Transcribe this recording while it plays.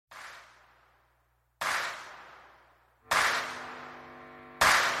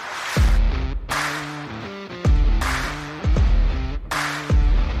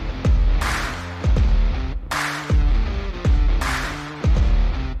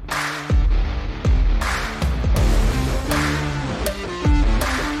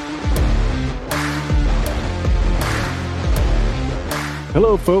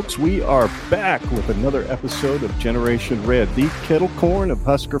Hello, folks. We are back with another episode of Generation Red, the kettle corn of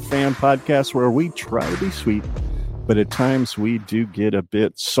Husker fan podcast, where we try to be sweet, but at times we do get a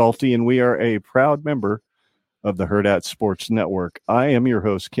bit salty, and we are a proud member of the Herd at Sports Network. I am your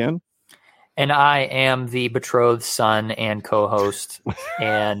host, Ken. And I am the betrothed son and co-host,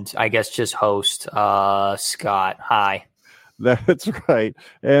 and I guess just host, Scott. Hi. That's right.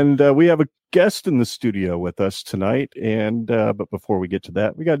 And we have a guest in the studio with us tonight. And but before we get to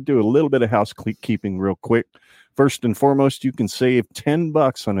that, we got to do a little bit of housekeeping real quick. First and foremost, you can save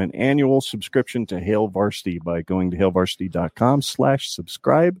 $10 on an annual subscription to Hail Varsity by going to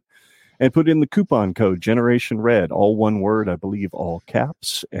hailvarsity.com/subscribe and put in the coupon code Generation Red, all one word, I believe, all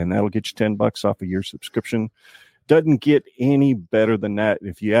caps, and that'll get you $10 off of your subscription. Doesn't get any better than that.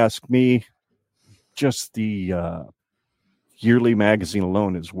 If you ask me, just the yearly magazine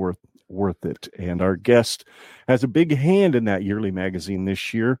alone is worth it. And our guest has a big hand in that yearly magazine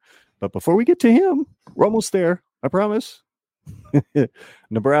this year. But before we get to him, we're almost there, I promise.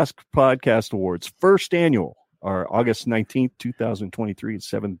 Nebraska Podcast Awards, first annual, are August 19th, 2023 at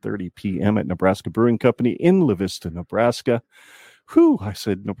 7:30 p.m. at Nebraska Brewing Company in La Vista, Nebraska. Whew, I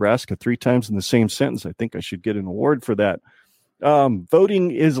said Nebraska 3 times in the same sentence. I think I should get an award for that. Voting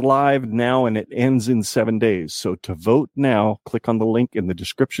is live now and it ends in 7 days. So to vote now, click on the link in the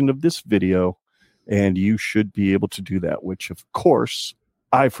description of this video and you should be able to do that, which of course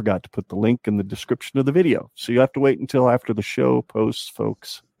I forgot to put the link in the description of the video. So you have to wait until after the show posts,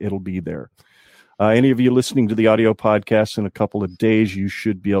 folks. It'll be there. Any of you listening to the audio podcast in a couple of days, you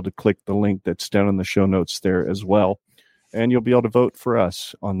should be able to click the link that's down in the show notes there as well. And you'll be able to vote for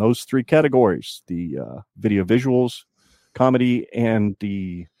us on those 3 categories, the video visuals, comedy, and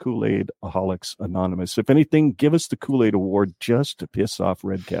the Kool-Aid-aholics Anonymous. If anything, give us the Kool-Aid Award just to piss off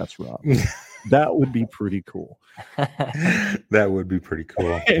Red Cats Rob. That would be pretty cool. That would be pretty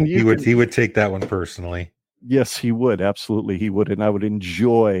cool. And he would take that one personally. Yes, he would. Absolutely, he would. And I would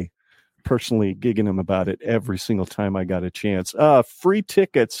enjoy personally gigging him about it every single time I got a chance. Free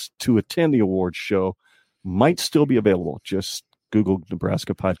tickets to attend the awards show might still be available. Just Google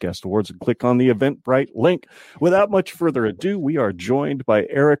Nebraska Podcast Awards and click on the Eventbrite link. Without much further ado, we are joined by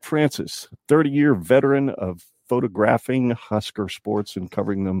Eric Francis, 30-year veteran of photographing Husker sports and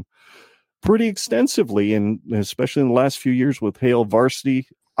covering them pretty extensively, and especially in the last few years with Hail Varsity.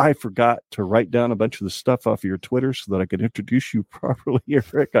 I forgot to write down a bunch of the stuff off of your Twitter so that I could introduce you properly,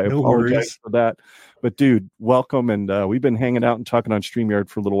 Eric. I apologize for that. But, dude, welcome. And we've been hanging out and talking on StreamYard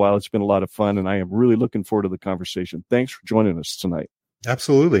for a little while. It's been a lot of fun, and I am really looking forward to the conversation. Thanks for joining us tonight.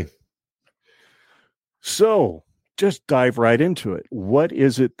 Absolutely. So just dive right into it. What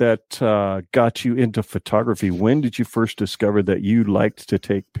is it that got you into photography? When did you first discover that you liked to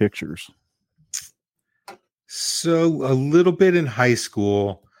take pictures? So a little bit in high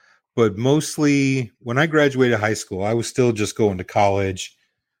school, but mostly when I graduated high school, I was still just going to college.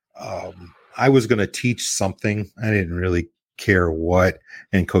 I was going to teach something. I didn't really care what,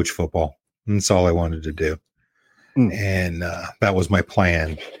 and coach football. That's all I wanted to do. And that was my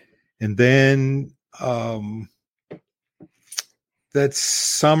plan. And then that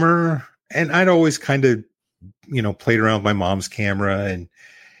summer, and I'd always kind of, played around with my mom's camera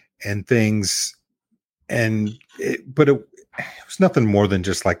and things. But it was nothing more than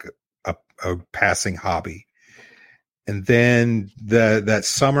just like a passing hobby. And then that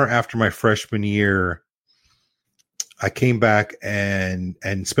summer after my freshman year, I came back and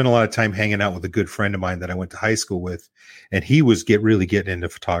spent a lot of time hanging out with a good friend of mine that I went to high school with, and he was really getting into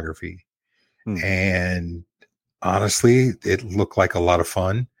photography. And honestly, it looked like a lot of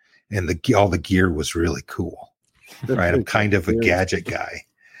fun, and all the gear was really cool. Right, I'm kind of a gadget guy,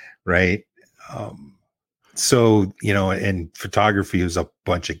 right? So, and photography was a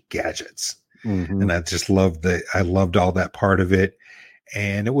bunch of gadgets. And I just loved I loved all that part of it.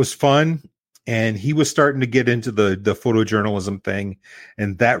 And it was fun. And he was starting to get into the photojournalism thing.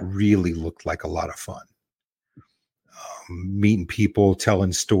 And that really looked like a lot of fun. Meeting people,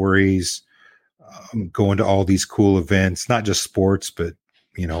 telling stories, going to all these cool events, not just sports, but,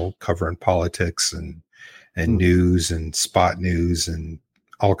 covering politics and news and spot news and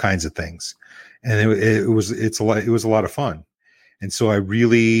all kinds of things. And it was a lot of fun. And so I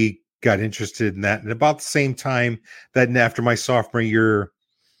really got interested in that. And about the same time that after my sophomore year,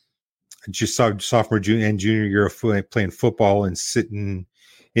 just sophomore, junior, and junior year of playing football and sitting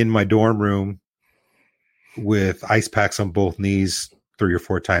in my dorm room with ice packs on both knees 3 or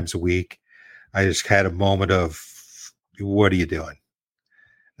 4 times a week, I just had a moment of, what are you doing?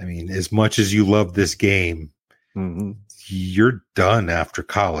 I mean, as much as you love this game, you're done after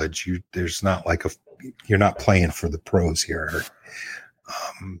college. There's not like you're not playing for the pros here.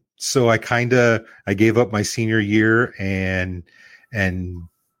 So I gave up my senior year and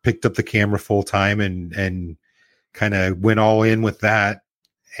picked up the camera full time and kind of went all in with that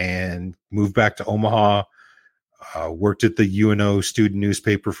and moved back to Omaha. Worked at the UNO student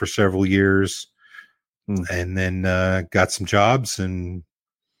newspaper for several years, and then got some jobs and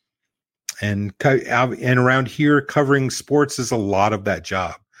around here covering sports is a lot of that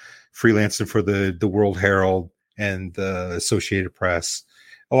job. Freelancing for the World Herald and the Associated Press.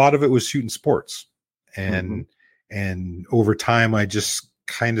 A lot of it was shooting sports. And over time, I just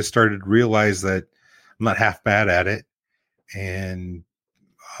kind of started to realize that I'm not half bad at it. And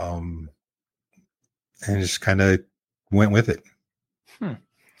just kind of went with it.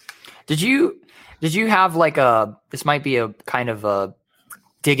 Did you have like this might be a kind of a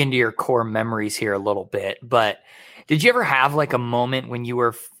dig into your core memories here a little bit, but did you ever have like a moment when you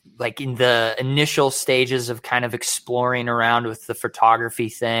were like in the initial stages of kind of exploring around with the photography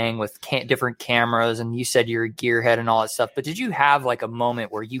thing with different cameras, and you said you're a gearhead and all that stuff, but did you have like a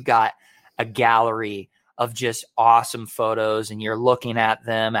moment where you got a gallery of just awesome photos and you're looking at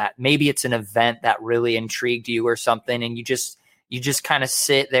them at, maybe it's an event that really intrigued you or something, and you just kind of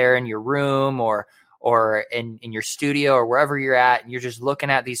sit there in your room or in your studio or wherever you're at, and you're just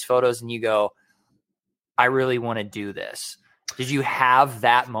looking at these photos and you go, I really want to do this. Did you have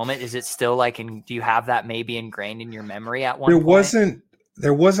that moment? Is it still like, do you have that maybe ingrained in your memory at one point?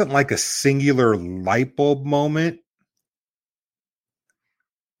 There wasn't like a singular light bulb moment.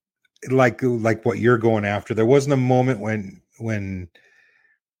 Like what you're going after. There wasn't a moment when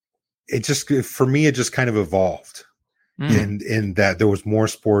it just, for me, it just kind of evolved in that there was more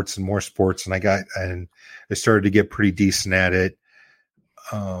sports, and I started to get pretty decent at it.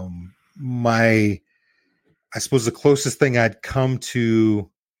 I suppose the closest thing I'd come to,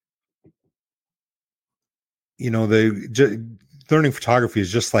 learning photography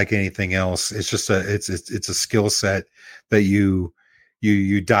is just like anything else. It's just it's a skill set that you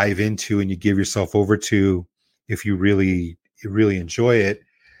dive into and you give yourself over to if you really enjoy it.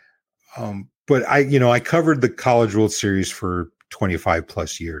 But I covered the College World Series for 25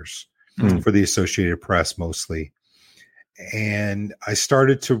 plus years for the Associated Press mostly. And I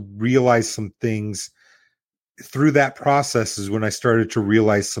started to realize some things through that process is when I started to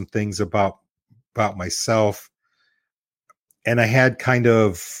realize some things about myself. And I had kind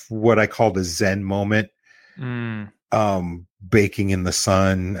of what I called a Zen moment, baking in the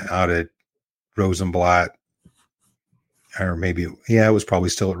sun out at Rosenblatt, or maybe, it was probably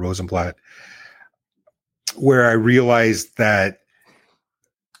still at Rosenblatt, where I realized that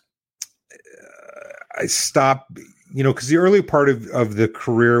I stopped, because the early part of the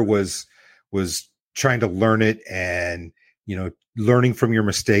career was trying to learn it and, learning from your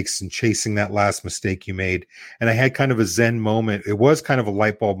mistakes and chasing that last mistake you made. And I had kind of a Zen moment. It was kind of a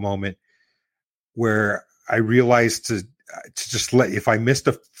light bulb moment where I realized to just if I missed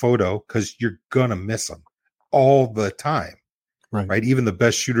a photo, because you're going to miss them all the time, right? Even the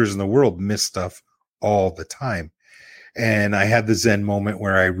best shooters in the world miss stuff all the time. And I had the Zen moment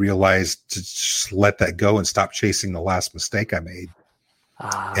where I realized to just let that go and stop chasing the last mistake I made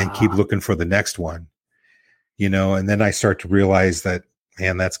and keep looking for the next one, and then I start to realize that,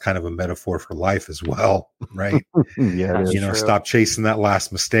 man, that's kind of a metaphor for life as well. Right. Yeah. True. Stop chasing that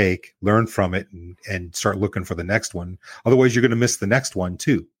last mistake, learn from it and start looking for the next one. Otherwise you're going to miss the next one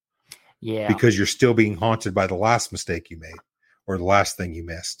too. Yeah. Because you're still being haunted by the last mistake you made or the last thing you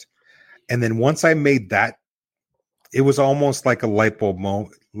missed. And then once I made that, it was almost like a light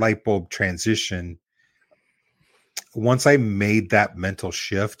bulb transition. Once I made that mental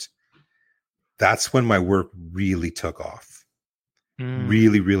shift, that's when my work really took off.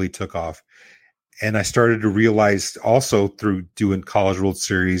 Really, really took off. And I started to realize also through doing College World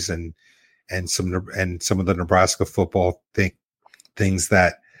Series and some of the Nebraska football things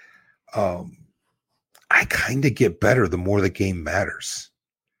that I kind of get better the more the game matters.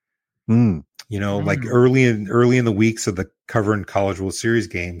 Like early in the weeks of the covering College World Series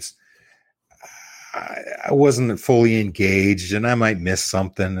games, I wasn't fully engaged and I might miss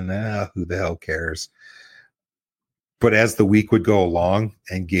something and who the hell cares? But as the week would go along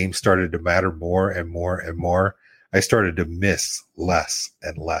and games started to matter more and more and more, I started to miss less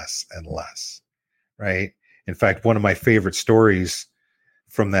and less and less. Right. In fact, one of my favorite stories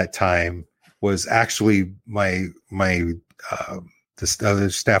from that time was actually the other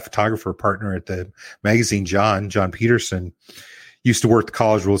staff photographer partner at the magazine, John Peterson, used to work the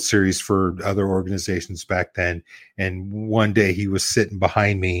College World Series for other organizations back then. And one day he was sitting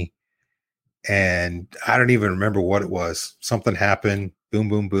behind me and I don't even remember what it was. Something happened boom,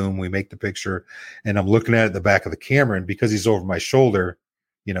 boom, boom. We make the picture, and I'm looking at it at the back of the camera, and because he's over my shoulder,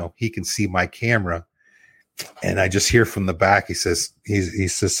 he can see my camera. And I just hear from the back, he says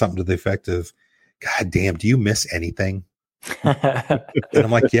something to the effect of, "God damn, do you miss anything?" And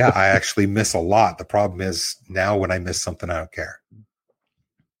I'm like, "Yeah, I actually miss a lot. The problem is now when I miss something, I don't care."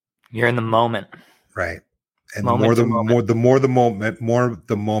 You're in the moment. Right. And Moment the more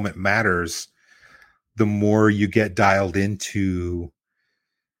the moment matters, the more you get dialed into,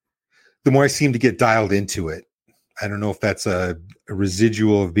 the more I seem to get dialed into it. I don't know if that's a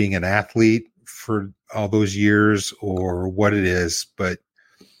residual of being an athlete for all those years or what it is, but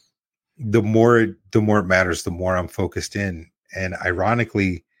the more it matters, the more I'm focused in. And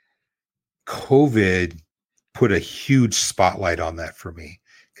ironically, COVID put a huge spotlight on that for me,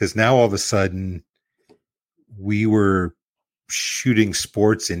 because now all of a sudden we were shooting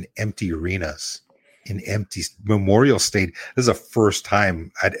sports in empty arenas, in empty Memorial Stadium. This is the first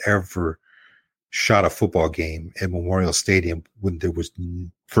time I'd ever shot a football game in Memorial Stadium when there was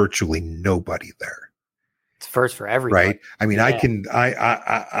virtually nobody there. It's first for everybody. Right. I mean,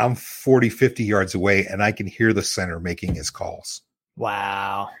 yeah. I'm 40, 50 yards away and I can hear the center making his calls.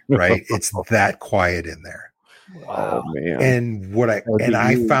 Wow. Right. It's that quiet in there. Wow. Oh, man. And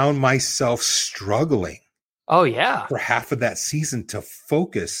I found myself struggling. Oh yeah. For half of that season to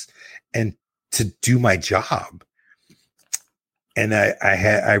focus and to do my job. And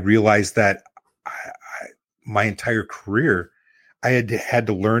I realized that my entire career, I had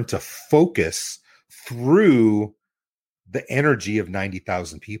to learn to focus through the energy of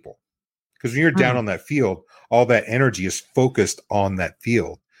 90,000 people. Because when you're down on that field, all that energy is focused on that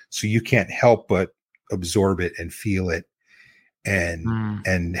field. So you can't help but absorb it and feel it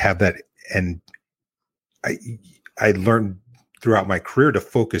and have that. And I learned throughout my career to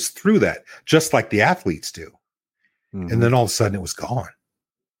focus through that, just like the athletes do. Mm-hmm. And then all of a sudden it was gone.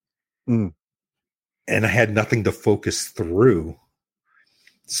 And I had nothing to focus through.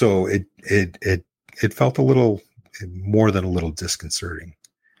 So it felt a little more than a little disconcerting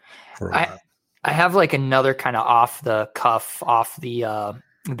for a while. I have like another kind of off the cuff, off the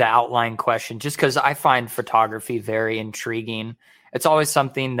outline question, just because I find photography very intriguing. It's always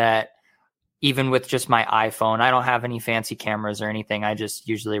something that, even with just my iPhone, I don't have any fancy cameras or anything. I just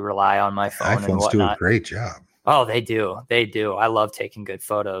usually rely on my phone. iPhones and whatnot. do a great job. Oh, they do. They do. I love taking good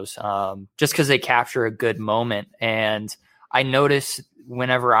photos just because they capture a good moment. And I notice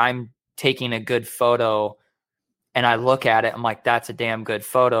whenever I'm taking a good photo and I look at it, I'm like, that's a damn good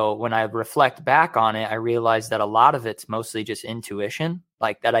photo. When I reflect back on it, I realize that a lot of it's mostly just intuition,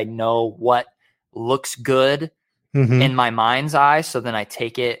 like that I know what looks good in my mind's eye. So then I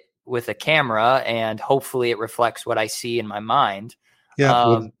take it with a camera and hopefully it reflects what I see in my mind.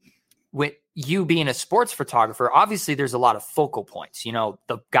 Yeah. With you being a sports photographer, obviously there's a lot of focal points.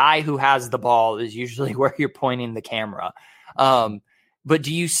 The guy who has the ball is usually where you're pointing the camera. But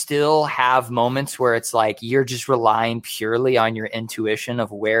do you still have moments where it's like you're just relying purely on your intuition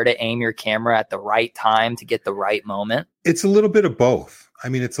of where to aim your camera at the right time to get the right moment? It's a little bit of both. I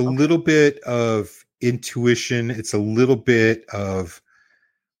mean, it's a little bit of intuition. It's a little bit of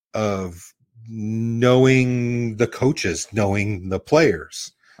knowing the coaches, knowing the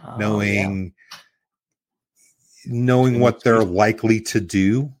players, knowing what they're likely to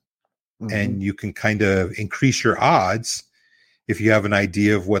do. And you can kind of increase your odds if you have an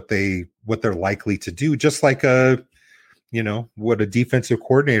idea of what they're likely to do, just like what a defensive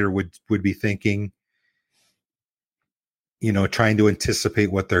coordinator would be thinking, trying to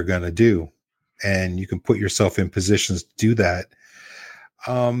anticipate what they're going to do. And you can put yourself in positions to do that.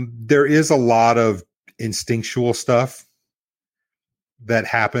 There is a lot of instinctual stuff that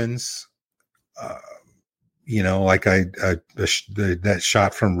happens. Like that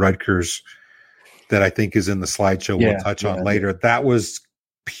shot from Rutgers that I think is in the slideshow we'll touch on later. That was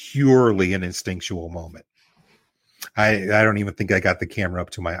purely an instinctual moment. I don't even think I got the camera up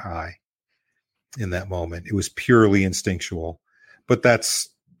to my eye in that moment. It was purely instinctual. But that's,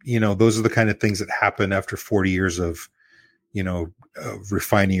 those are the kind of things that happen after 40 years of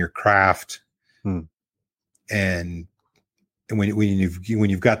refining your craft. And when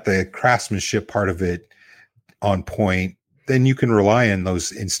you've got the craftsmanship part of it on point, then you can rely on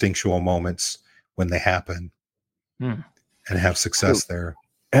those instinctual moments when they happen and have success there.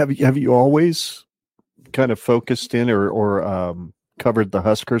 Have you always kind of focused in or covered the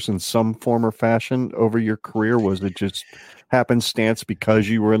Huskers in some form or fashion over your career? Was it just happenstance because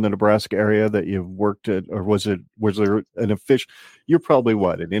you were in the Nebraska area that you worked at, or was there an official? You're probably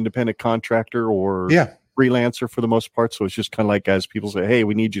an independent contractor or freelancer for the most part. So it's just kind of like, as people say, hey,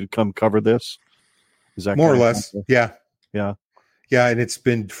 we need you to come cover this. Is that more or less? Yeah. Yeah, and it's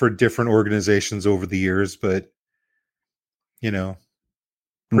been for different organizations over the years, but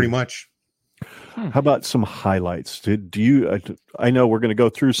pretty much. How about some highlights? Do you? I know we're going to go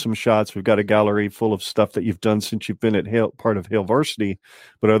through some shots. We've got a gallery full of stuff that you've done since you've been at part of Hail Varsity.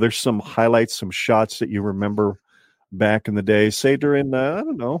 But are there some highlights, some shots that you remember back in the day? Say during I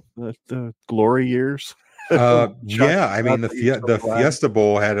don't know the glory years. Yeah, I mean the Fiesta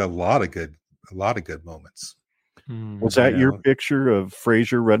Bowl had a lot of good moments. Was that your picture of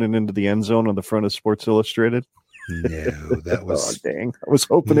Frazier running into the end zone on the front of Sports Illustrated? No, that was dang. I was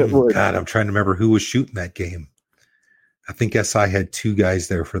hoping it would. God, I'm trying to remember who was shooting that game. I think SI had 2 guys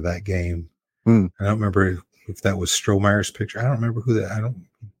there for that game. I don't remember if that was Strohmeyer's picture. I don't remember who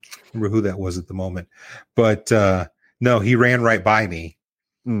that was at the moment. But no, he ran right by me.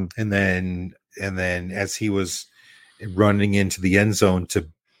 And then as he was running into the end zone to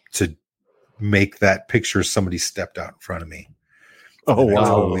make that picture, somebody stepped out in front of me. Oh,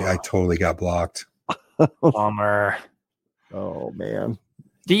 wow. I totally got blocked. Bummer. Oh, man.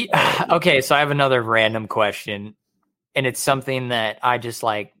 Okay, so I have another random question, and it's something that I just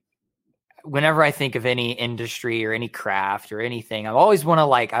like. Whenever I think of any industry or any craft or anything, I always want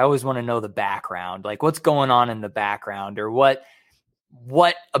to know the background, like what's going on in the background, or what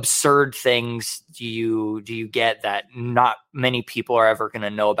absurd things do you get that not many people are ever going to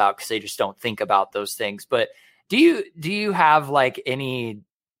know about because they just don't think about those things. But do you have like any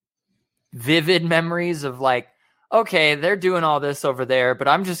vivid memories of like, okay, they're doing all this over there, but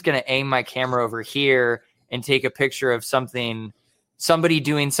I'm just going to aim my camera over here and take a picture of somebody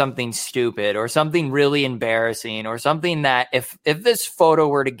doing something stupid or something really embarrassing or something that if this photo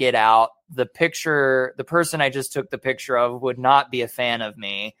were to get out, the person I just took the picture of would not be a fan of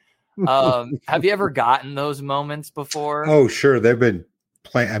me. Have you ever gotten those moments before? Oh, sure. They've been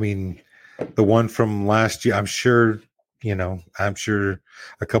playing. I mean, the one from last year, I'm sure a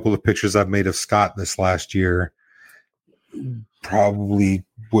couple of pictures I've made of Scott this last year probably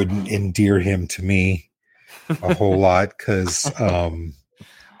wouldn't endear him to me a whole lot because we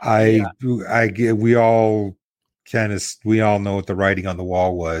all know what the writing on the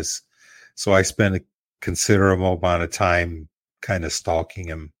wall was. So I spent a considerable amount of time kind of stalking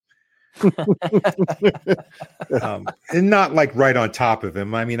him. And not like right on top of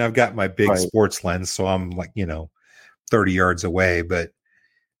him. I mean, I've got my big sports lens, so I'm like, 30 yards away, but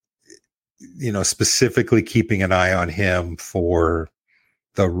specifically keeping an eye on him for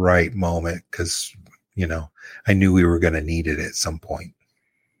the right moment because I knew we were going to need it at some point.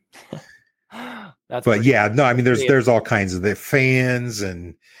 There's all kinds of the fans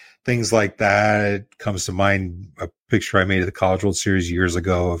and things like that. It comes to mind a picture I made of the College World Series years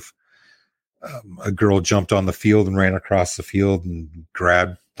ago of a girl jumped on the field and ran across the field and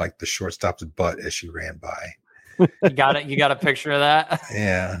grabbed like the shortstop's butt as she ran by. You got it. You got a picture of that?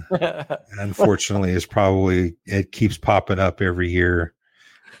 Yeah. Unfortunately, it keeps popping up every year.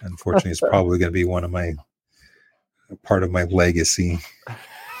 Unfortunately, it's probably going to be part of my legacy.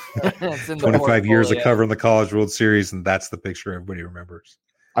 25 years of covering the College World Series, and that's the picture everybody remembers.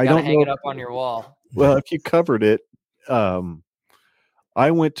 I don't hang it up on your wall. Well, if you covered it, I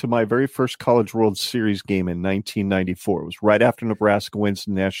went to my very first College World Series game in 1994. It was right after Nebraska wins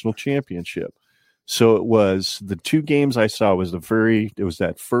the national championship. So it was the 2 games I saw it was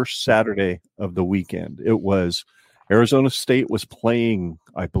that first Saturday of the weekend. It was Arizona State was playing,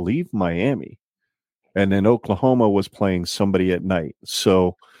 I believe, Miami, and then Oklahoma was playing somebody at night.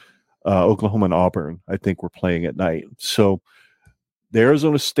 So Oklahoma and Auburn, I think, were playing at night. So the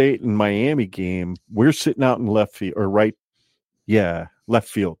Arizona State and Miami game, we're sitting out in left field, left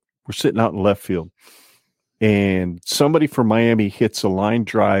field. We're sitting out in left field. And somebody from Miami hits a line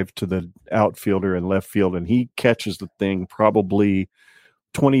drive to the outfielder in left field, and he catches the thing probably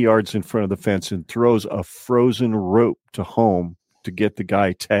 20 yards in front of the fence and throws a frozen rope to home to get the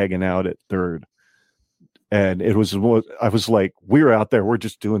guy tagging out at third. And I was like, we're out there. We're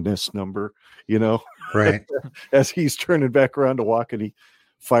just doing this number, right. As he's turning back around to walk and he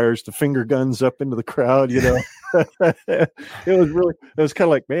fires the finger guns up into the crowd, It was kind of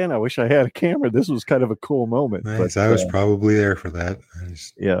like, man, I wish I had a camera. This was kind of a cool moment. Nice. But I was probably there for that.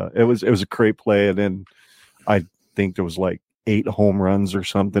 It was a great play. And then I think there was like 8 home runs or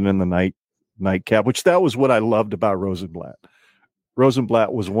something in the nightcap, which that was what I loved about Rosenblatt.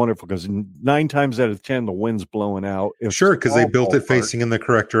 Rosenblatt was wonderful because 9 times out of 10, the wind's blowing out. Sure, because they built it facing in the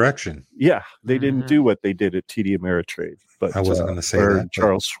correct direction. Yeah, they didn't do what they did at TD Ameritrade. But I wasn't going to say that.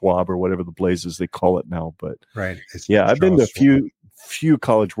 Charles Schwab or whatever the blazes they call it now. But right, I've been to a few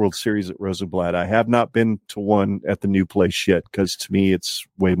College World Series at Rosenblatt. I have not been to one at the new place yet because to me it's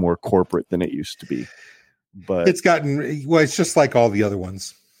way more corporate than it used to be. but it's just like all the other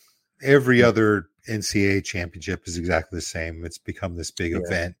ones. Every other NCAA championship is exactly the same. It's become this big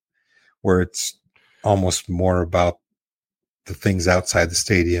event where it's almost more about the things outside the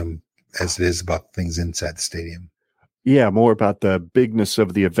stadium as it is about things inside the stadium. Yeah, more about the bigness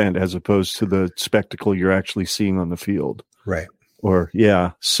of the event as opposed to the spectacle you're actually seeing on the field. Right. Or,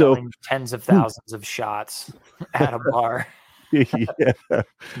 so selling tens of thousands of shots at a bar. yeah.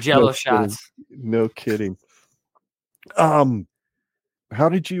 Jello shots. No kidding. How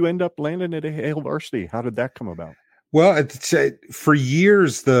did you end up landing at a Hail Varsity? How did that come about? Well, for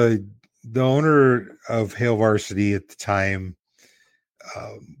years, the owner of Hail Varsity at the time,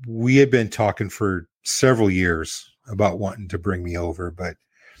 we had been talking for several years about wanting to bring me over, but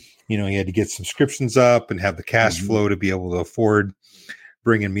he had to get subscriptions up and have the cash flow to be able to afford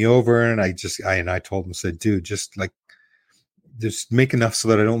bringing me over. And I told him, said, dude, just make enough so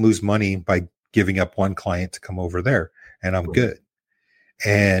that I don't lose money by giving up one client to come over there, and I'm good.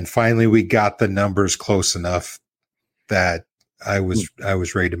 And finally, we got the numbers close enough that I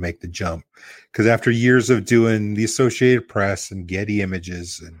was ready to make the jump, because after years of doing the Associated Press and Getty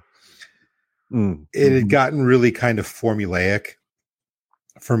Images, and it had gotten really kind of formulaic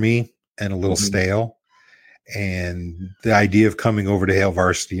for me and a little stale. And the idea of coming over to Hail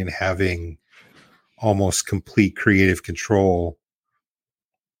Varsity and having almost complete creative control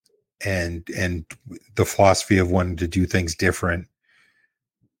and the philosophy of wanting to do things different,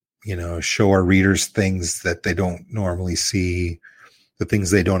 show our readers things that they don't normally see, the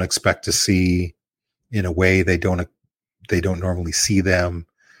things they don't expect to see in a way they don't normally see them.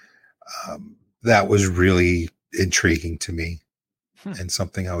 That was really intriguing to me and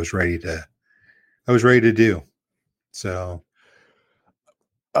something I was ready to do. So,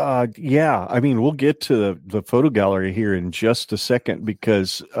 I mean, we'll get to the photo gallery here in just a second,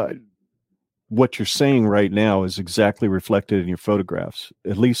 because what you're saying right now is exactly reflected in your photographs.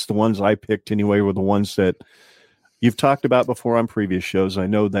 At least the ones I picked anyway were the ones that you've talked about before on previous shows. I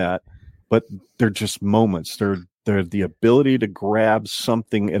know that, but they're just moments. They're the ability to grab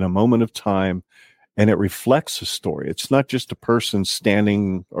something in a moment of time, and it reflects a story. It's not just a person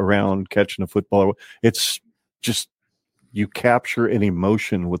standing around catching a football. It's just, you capture an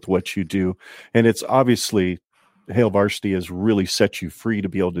emotion with what you do. And it's obviously, Hail Varsity has really set you free to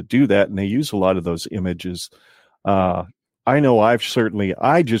be able to do that. And they use a lot of those images. I know I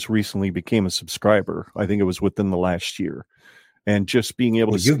just recently became a subscriber. I think it was within the last year. And just being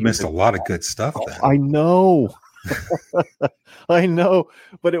able to you've missed a lot of good stuff then. I know. I know.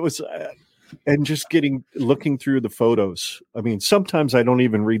 But it was, and just looking through the photos. I mean, sometimes I don't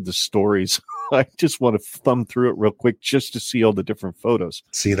even read the stories. I just want to thumb through it real quick just to see all the different photos.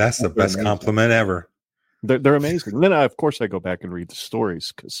 See, that's the best compliment ever. They're amazing. And then, of course, I go back and read the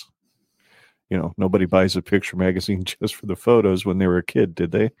stories, because, nobody buys a picture magazine just for the photos when they were a kid,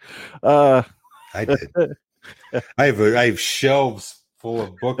 did they? I did. I have shelves full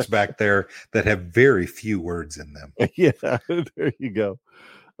of books back there that have very few words in them. Yeah, there you go.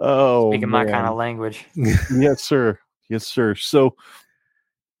 Oh, speaking my kind of language. Yes, sir. Yes, sir. So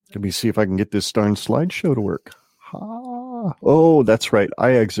let me see if I can get this darn slideshow to work. Oh, that's right.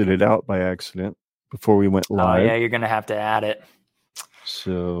 I exited out by accident before we went live. Oh, yeah, you're going to have to add it.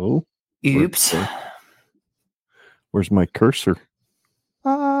 So, oops. Where's my cursor?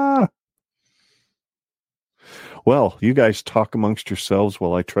 Well, you guys talk amongst yourselves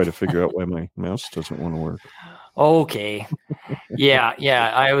while I try to figure out why my mouse doesn't want to work. Okay. Yeah.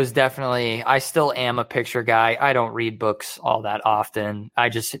 I still am a picture guy. I don't read books all that often.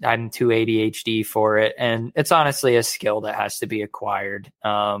 I'm too ADHD for it. And it's honestly a skill that has to be acquired.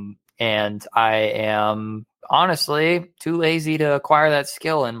 And I am honestly too lazy to acquire that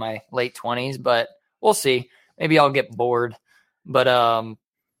skill in my late 20s, but we'll see. Maybe I'll get bored. But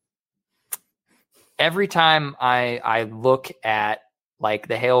every time I look at like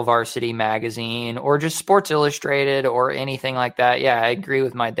the Hail Varsity magazine or just Sports Illustrated or anything like that, yeah, I agree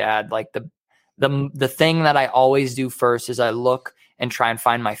with my dad. Like the thing that I always do first is I look and try and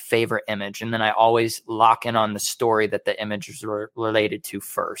find my favorite image. And then I always lock in on the story that the image is related to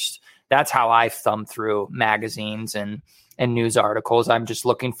first. That's how I thumb through magazines and news articles. I'm just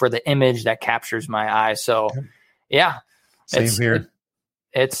looking for the image that captures my eye. So yeah, same here.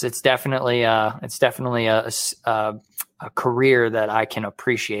 It's definitely a career that I can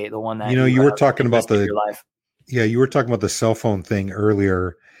appreciate. The one that you were talking about your life. Yeah, you were talking about the cell phone thing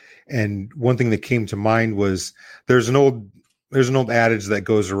earlier, and one thing that came to mind was there's an old adage that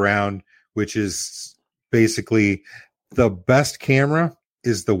goes around, which is basically the best camera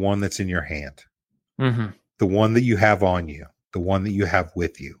is the one that's in your hand, the one that you have on you, the one that you have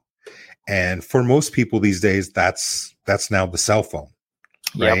with you. And for most people these days, that's now the cell phone,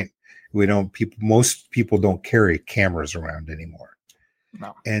 right? Yep. Most people don't carry cameras around anymore.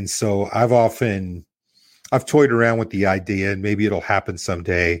 No. And so I've toyed around with the idea, and maybe it'll happen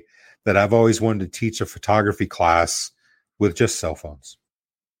someday, that I've always wanted to teach a photography class with just cell phones.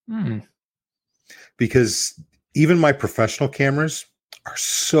 Because even my professional cameras are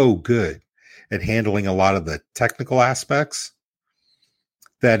so good at handling a lot of the technical aspects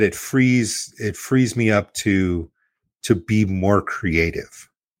that it frees me up to be more creative.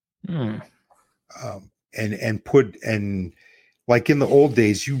 And like in the old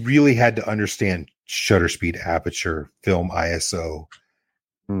days, you really had to understand shutter speed, aperture, film ISO,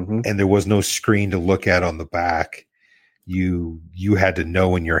 and there was no screen to look at on the back. You had to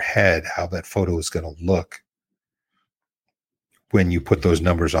know in your head how that photo is going to look when you put those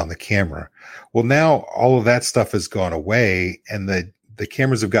numbers on the camera. Well, now all of that stuff has gone away, and the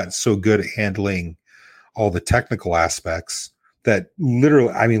cameras have gotten so good at handling all the technical aspects that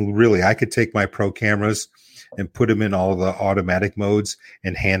really, I could take my pro cameras and put them in all the automatic modes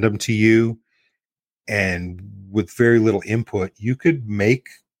and hand them to you. And with very little input, you could make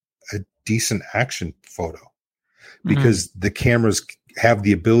a decent action photo because the cameras have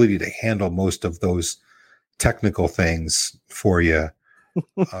the ability to handle most of those technical things for you.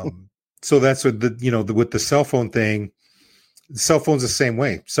 So that's what with the cell phone thing, the cell phone's the same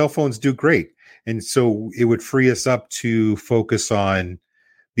way. Cell phones do great. And so it would free us up to focus on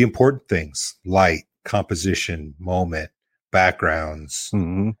the important things: light, composition, moment, backgrounds,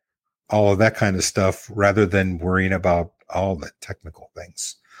 all of that kind of stuff, rather than worrying about all the technical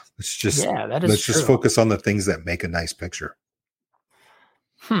things. Let's just focus on the things that make a nice picture.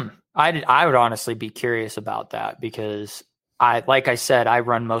 I would honestly be curious about that, because like I said, I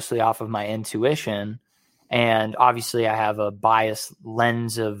run mostly off of my intuition, and obviously I have a biased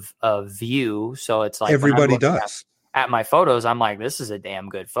lens of view. So it's like everybody does at my photos, I'm like, this is a damn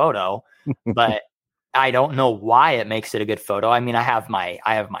good photo, but I don't know why it makes it a good photo. I mean, I have my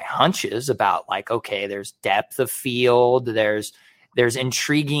hunches about, like, okay, there's depth of field, there's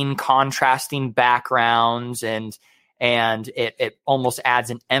intriguing contrasting backgrounds, and it almost adds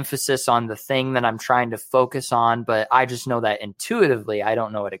an emphasis on the thing that I'm trying to focus on. But I just know that intuitively, I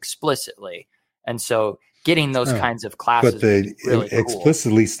don't know it explicitly. And so getting those kinds of classes, but the really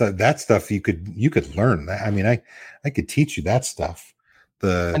explicitly cool. That stuff you could learn. I mean, I could teach you that stuff.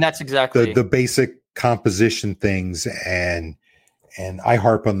 And that's exactly the basic composition things, and I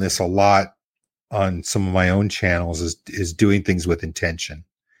harp on this a lot on some of my own channels, is doing things with intention,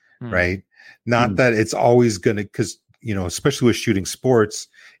 right? Not that it's always going to, because, especially with shooting sports,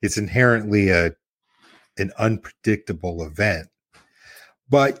 it's inherently an unpredictable event,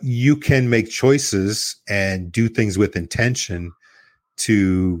 but you can make choices and do things with intention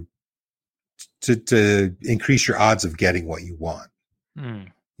to increase your odds of getting what you want.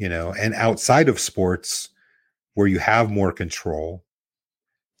 And outside of sports, where you have more control,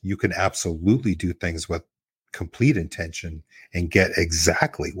 you can absolutely do things with complete intention and get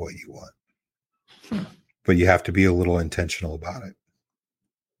exactly what you want. But you have to be a little intentional about it.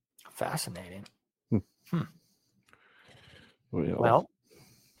 Fascinating. Well,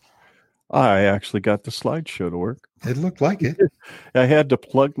 I actually got the slideshow to work. It looked like it. I had to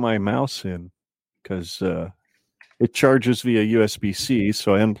plug my mouse in because it charges via USB-C,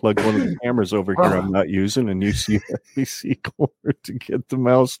 so I unplugged one of the cameras over here I'm not using and used USB-C cord to get the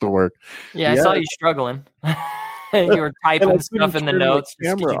mouse to work. Yeah, I saw you struggling. You were typing stuff in the notes.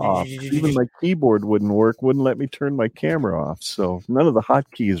 Camera off. Even my keyboard wouldn't let me turn my camera off. So none of the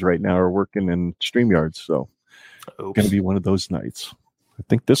hotkeys right now are working in StreamYard. So it's going to be one of those nights. I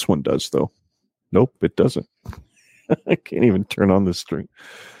think this one does, though. Nope, it doesn't. I can't even turn on the stream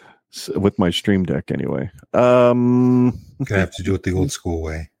with my Stream Deck anyway. Gonna have to do it the old school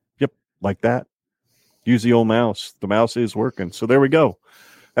way. Yep, like that. Use the old mouse. The mouse is working. So there we go.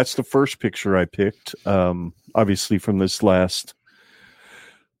 That's the first picture I picked. Obviously from this last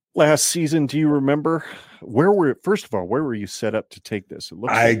season. Do you remember where were you set up to take this? It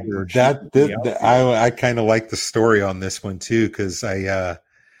looks I kind of like the story on this one too, because I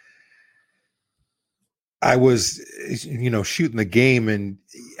was, shooting the game, and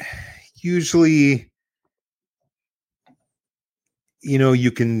usually,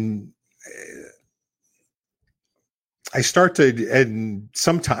 you can. I start to, and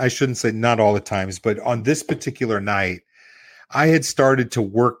sometimes, I shouldn't say not all the times, but on this particular night, I had started to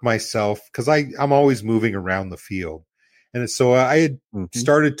work myself, because I'm always moving around the field. And so I had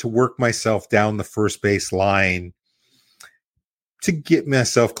started to work myself down the first base line to get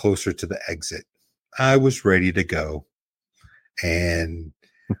myself closer to the exit. I was ready to go. And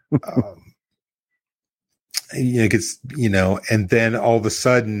It's, and then all of a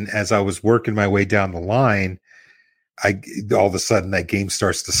sudden, as I was working my way down the line, all of a sudden that game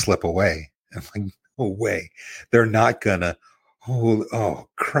starts to slip away. I'm like, no way. They're not gonna. Oh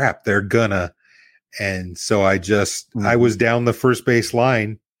crap. They're gonna. And so I was down the first base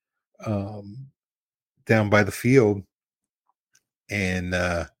line, down by the field. And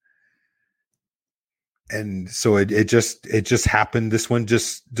so it just happened. This one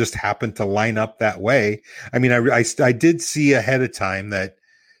just happened to line up that way. I mean, I did see ahead of time that,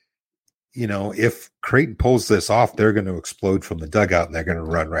 if Creighton pulls this off, they're going to explode from the dugout and they're going to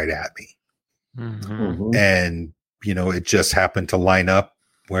run right at me. Mm-hmm. And, it just happened to line up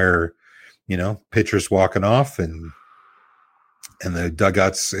where, pitcher's walking off and the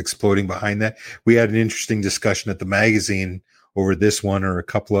dugout's exploding behind that. We had an interesting discussion at the magazine over this one or a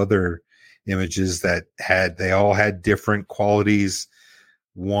couple other images that they all had different qualities,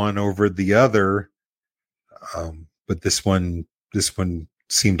 one over the other. But this one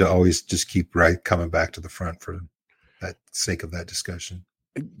seemed to always just keep coming back to the front for that sake of that discussion.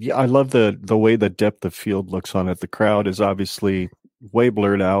 Yeah, I love the way the depth of field looks on it. The crowd is obviously way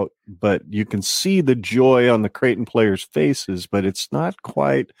blurred out, but you can see the joy on the Creighton players' faces, but it's not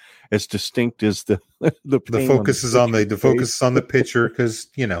quite as distinct as the focus is on the focus is on the pitcher because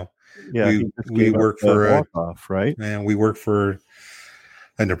we work for a walk-off, right? And we work for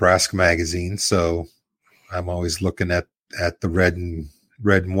a Nebraska magazine, so I'm always looking at the red and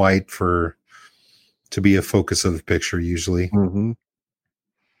white to be a focus of the picture usually. Mm-hmm.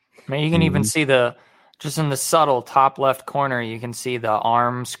 I mean, you can even see just in the subtle top left corner, you can see the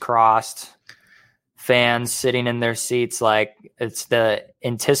arms crossed, fans sitting in their seats. Like it's the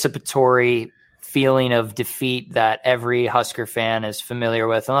anticipatory feeling of defeat that every Husker fan is familiar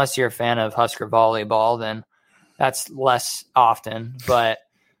with. Unless you're a fan of Husker volleyball, then that's less often. But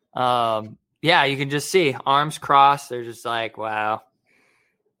yeah, you can just see arms crossed. They're just like, wow.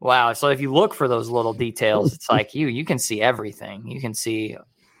 So if you look for those little details, it's like you can see everything. You can see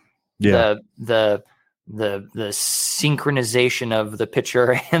the synchronization of the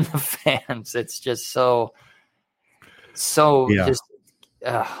pitcher and the fans. It's just so just.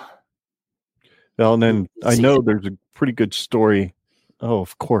 Well, and then I know there's a pretty good story. Oh,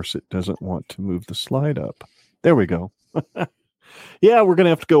 of course it doesn't want to move the slide up. There we go. Yeah, we're going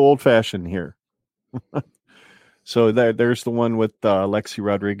to have to go old-fashioned here. So there's the one with Lexi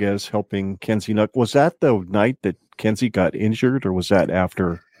Rodriguez helping Kenzie Nuck. Was that the night that Kenzie got injured, or was that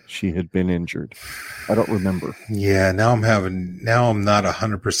after she had been injured? I don't remember. Yeah, now I'm not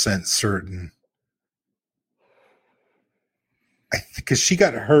 100% certain. I think because she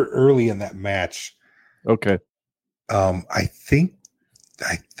got hurt early in that match. Okay. I think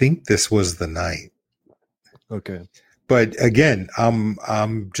this was the night. Okay. But again,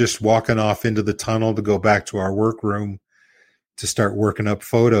 I'm just walking off into the tunnel to go back to our workroom to start working up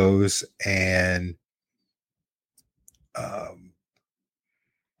photos, and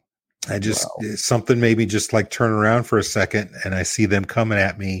something made me just like turn around for a second, and I see them coming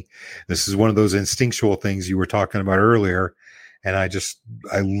at me. This is one of those instinctual things you were talking about earlier. And I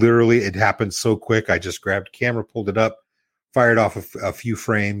literally, it happened so quick. I just grabbed a camera, pulled it up, fired off a few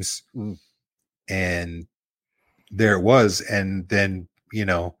frames, and there it was. And then,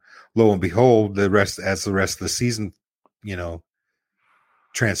 lo and behold, as the rest of the season,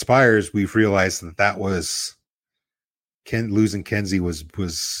 transpires, we've realized that was losing Kenzie was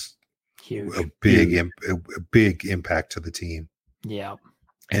huge, a big impact to the team. Yeah.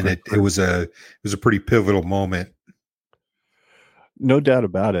 And it was a pretty pivotal moment. No doubt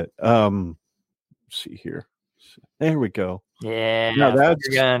about it. Let's see here. There we go. Yeah. Now that's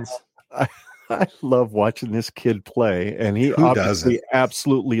I love watching this kid play, and he obviously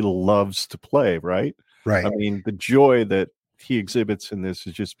absolutely loves to play, right? Right. I mean, the joy that he exhibits in this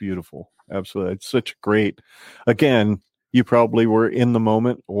is just beautiful. Absolutely. It's such a great, again, you probably were in the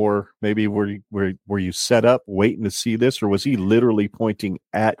moment, or maybe were you set up waiting to see this, or was he literally pointing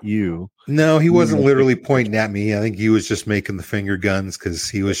at you? No, he wasn't literally pointing at me. I think he was just making the finger guns because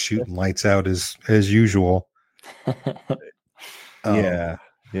he was shooting lights out as usual.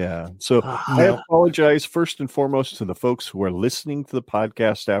 Yeah. So I apologize first and foremost to the folks who are listening to the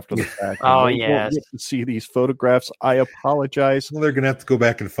podcast after the fact. Oh, yes. Get to see these photographs. I apologize. Well, they're going to have to go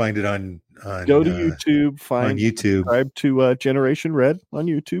back and find it on go to YouTube, on YouTube. Subscribe to Generation Red on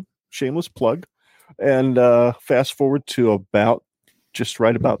YouTube. Shameless plug. And fast forward to about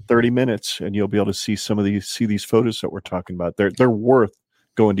 30 minutes, and you'll be able to see these photos that we're talking about. They're worth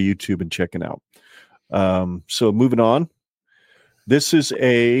going to YouTube and checking out. So moving on. This is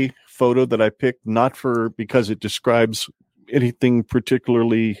a photo that I picked because it describes anything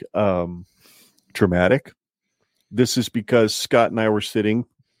particularly dramatic. This is because Scott and I were sitting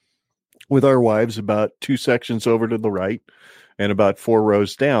with our wives about 2 sections over to the right and about 4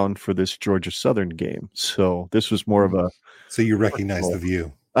 rows down for this Georgia Southern game. So this was more of a. So you recognize the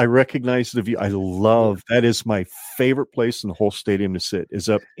view. I recognize the view. I love that. Is my favorite place in the whole stadium to sit, is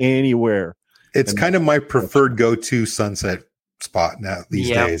up anywhere. It's kind of my preferred go-to sunset spot now these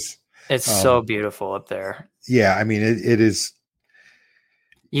days. It's so beautiful up there. Yeah, I mean it is.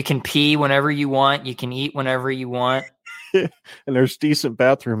 You can pee whenever you want. You can eat whenever you want. And there's decent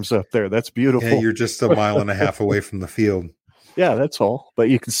bathrooms up there. That's beautiful. Yeah, you're just a mile and a half away from the field. Yeah, that's all. But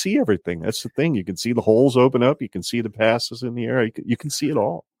you can see everything. That's the thing. You can see the holes open up. You can see the passes in the air. You can see it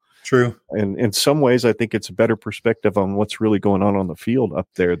all. True. And in some ways, I think it's a better perspective on what's really going on the field up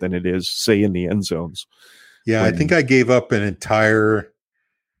there than it is, say, in the end zones. Yeah, I think I gave up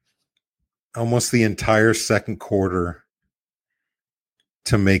almost the entire second quarter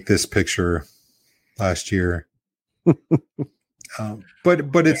to make this picture last year. But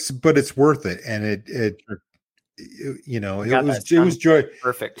it's worth it. And it was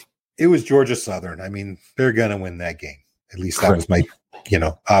perfect. It was Georgia Southern. I mean, they're going to win that game. At least that was my,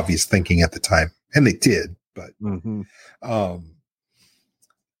 obvious thinking at the time. And they did, but,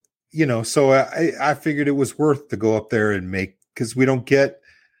 so I figured it was worth to go up there and because we don't get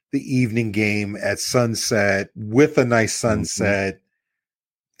the evening game at sunset with a nice sunset.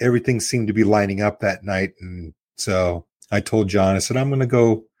 Everything seemed to be lining up that night. And so I told John, I said, I'm going to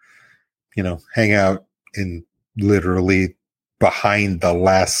go, hang out in literally behind the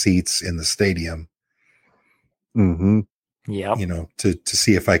last seats in the stadium. Yeah. To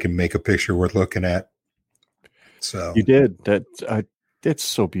see if I can make a picture worth looking at. So you did that. It's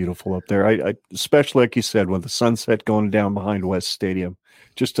so beautiful up there. I especially like you said, with the sunset going down behind West Stadium,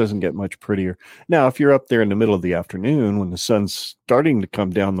 just doesn't get much prettier. Now, if you're up there in the middle of the afternoon when the sun's starting to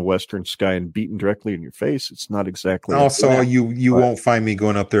come down the western sky and beating directly in your face, it's not exactly. Also, you won't find me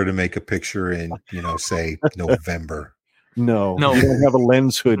going up there to make a picture in, say November. No, you don't have a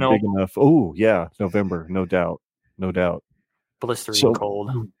lens hood big enough. Oh yeah, November, no doubt. Blistering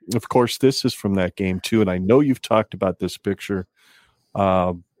cold. Of course, this is from that game too, and I know you've talked about this picture,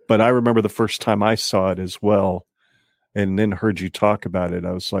 but I remember the first time I saw it as well, and then heard you talk about it.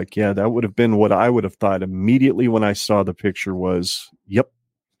 I was like, yeah, that would have been what I would have thought immediately when I saw the picture was, yep,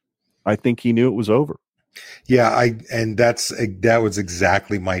 I think he knew it was over. Yeah, that was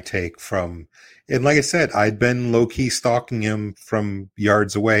exactly my take from. And like I said, I'd been low key stalking him from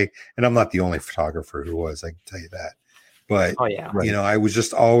yards away, and I'm not the only photographer who was. I can tell you that. But I was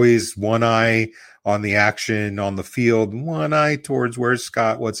just always one eye on the action on the field, one eye towards where's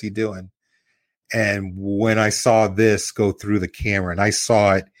Scott, what's he doing? And when I saw this go through the camera, and I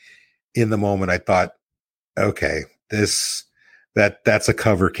saw it in the moment, I thought, okay, that's a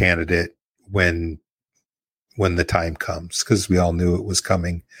cover candidate when the time comes, because we all knew it was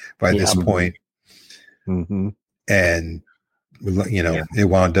coming by this point. And it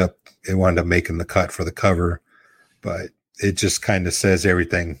wound up making the cut for the cover, but it just kind of says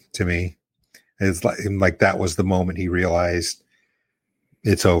everything to me. It's like that was the moment he realized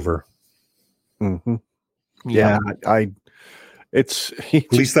it's over. Yeah, at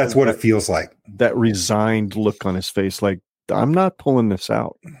least that's what it feels like. That resigned look on his face, like, I'm not pulling this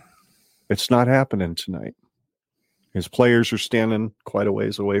out. It's not happening tonight. His players are standing quite a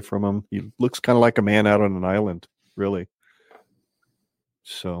ways away from him. He looks kind of like a man out on an island, really.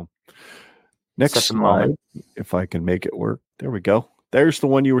 So, next slide, if I can make it work. There we go. There's the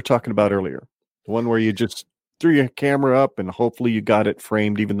one you were talking about earlier. The one where you just threw your camera up and hopefully you got it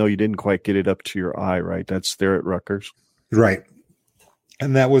framed, even though you didn't quite get it up to your eye, right? That's there at Rutgers. Right.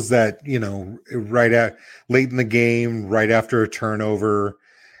 And that was that, late in the game, right after a turnover.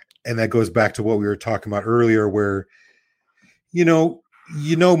 And that goes back to what we were talking about earlier, where,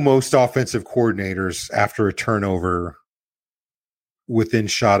 most offensive coordinators after a turnover within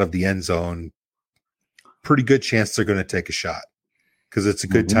shot of the end zone, pretty good chance they're going to take a shot, because it's a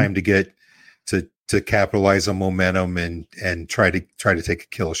good time to get to capitalize on momentum and try to take a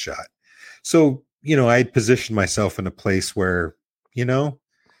kill shot. So, I had positioned myself in a place where, if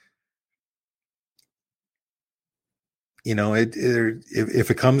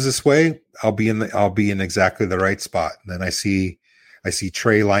it comes this way, I'll be in exactly the right spot. And then I see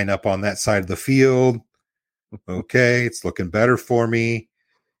Trey line up on that side of the field. Okay, it's looking better for me.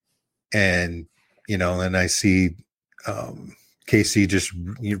 And and I see Casey just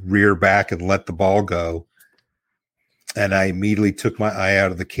rear back and let the ball go. And I immediately took my eye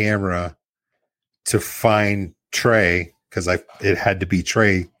out of the camera to find Trey, because it had to be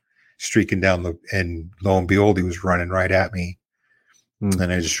Trey streaking down and lo and behold, he was running right at me.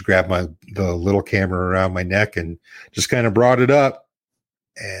 And I just grabbed the little camera around my neck and just kind of brought it up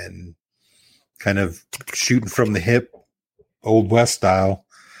and kind of shooting from the hip, Old West style.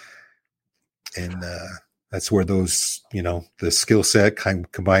 And that's where those, the skill set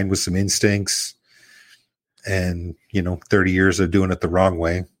combined with some instincts and, 30 years of doing it the wrong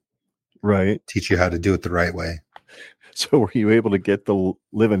way. Right. Teach you how to do it the right way. So were you able to get the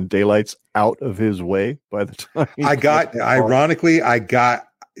living daylights out of his way by the time? I got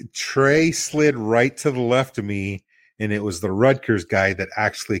Trey slid right to the left of me, and it was the Rutgers guy that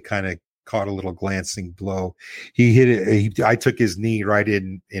actually kind of caught a little glancing blow. He hit it. I took his knee right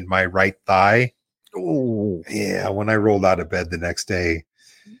in my right thigh. Oh yeah. When I rolled out of bed the next day,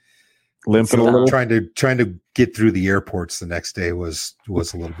 limping a little, trying to get through the airports the next day was a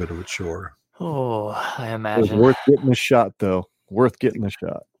little bit of a chore. Oh, I imagine. It was worth getting the shot, though. Worth getting the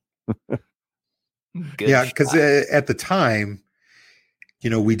shot. Yeah, because at the time,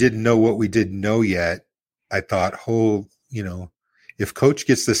 we didn't know what we didn't know yet. I thought, if Coach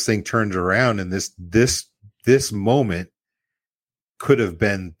gets this thing turned around, and this moment could have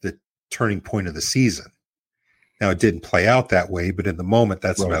been the turning point of the season. Now it didn't play out that way, but in the moment,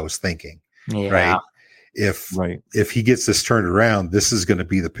 that's what I was thinking. Yeah. Right. If he gets this turned around, this is going to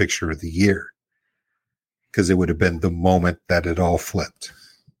be the picture of the year, because it would have been the moment that it all flipped.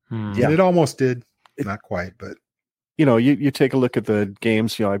 And it almost did. Not quite, but you take a look at the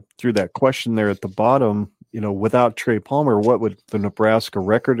games. I threw that question there at the bottom. Without Trey Palmer, what would the Nebraska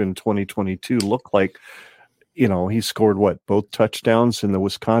record in 2022 look like? He scored both touchdowns in the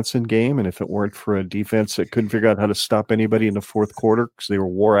Wisconsin game, and if it weren't for a defense that couldn't figure out how to stop anybody in the fourth quarter because they were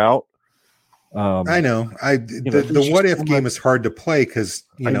wore out. I know. The what if game is hard to play because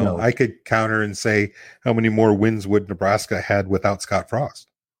I could counter and say how many more wins would Nebraska had without Scott Frost.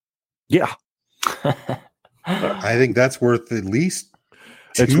 Yeah, I think that's worth at least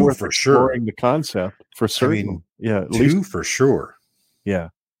two. It's worth for sure. The concept for certain. At two least for sure. Yeah,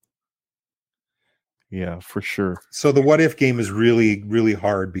 for sure. So the what if game is really, really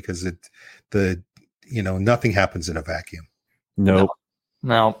hard because nothing happens in a vacuum. Nope.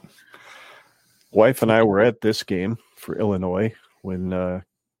 No. Wife and I were at this game for Illinois when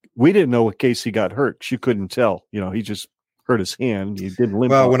we didn't know what Casey got hurt. She couldn't tell. He just hurt his hand. He didn't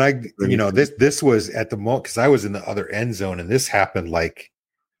limp. Well, when this was at the moment because I was in the other end zone and this happened like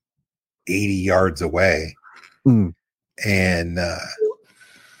 80 yards away, and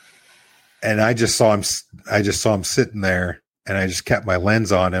I just saw him. I just saw him sitting there, and I just kept my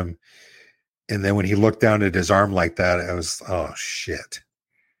lens on him. And then when he looked down at his arm like that, I was, oh shit.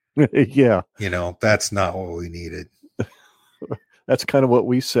 Yeah. That's not what we needed. That's kind of what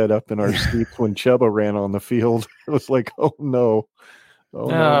we set up in our seats when Chuba ran on the field. It was like, oh no.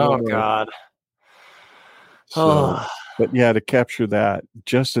 Oh God. So, but yeah, to capture that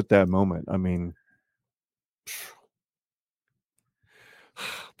just at that moment, I mean,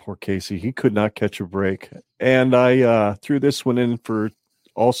 poor Casey, he could not catch a break. And I threw this one in for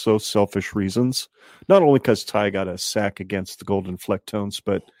also selfish reasons, not only because Ty got a sack against the Golden Flecktones,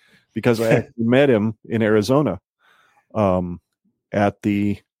 but because I actually met him in Arizona at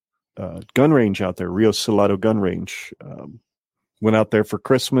the gun range out there, Rio Salado gun range. Went out there for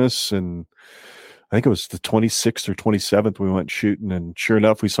Christmas, and I think it was the 26th or 27th we went shooting, and sure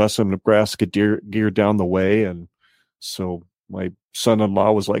enough, we saw some Nebraska gear down the way, and so my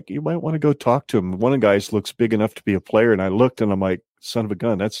son-in-law was like, you might want to go talk to him. One of the guys looks big enough to be a player, and I looked, and I'm like, son of a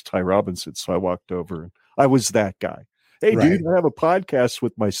gun, that's Ty Robinson. So I walked over, and I was that guy. Hey, Right. Dude, I have a podcast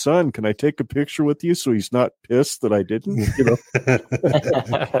with my son. Can I take a picture with you so he's not pissed that I didn't?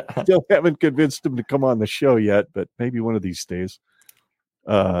 Still haven't convinced him to come on the show yet, but maybe one of these days.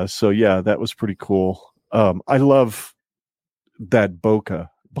 So, yeah, that was pretty cool. I love that bokeh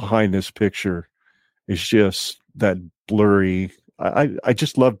behind this picture. It's just that blurry. I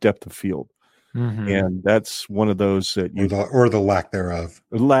just love depth of field. Mm-hmm. And that's one of those that or the lack thereof.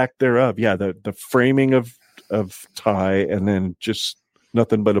 Yeah, the framing of Ty, and then just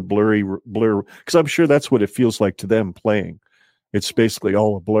nothing but a blur, because I'm sure that's what it feels like to them playing. It's basically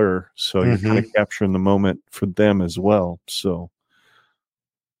all a blur, so you're kind of capturing the moment for them as well. So,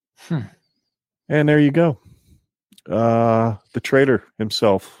 and there you go. The trader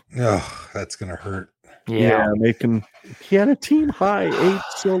himself. Oh, that's gonna hurt. Yeah, he had a team high 8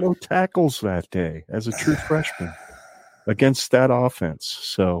 solo tackles that day as a true freshman against that offense.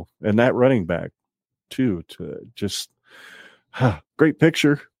 So, and that running back too, to just great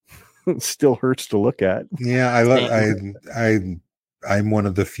picture. It still hurts to look at. Yeah, I'm one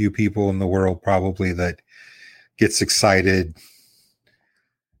of the few people in the world probably that gets excited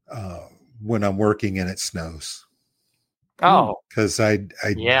when I'm working and it snows. Oh, because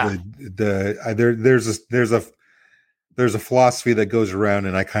yeah. There's a philosophy that goes around,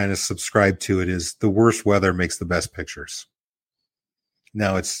 and I kind of subscribe to it, is the worst weather makes the best pictures.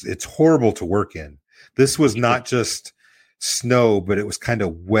 Now it's horrible to work in. This was not just snow, but it was kind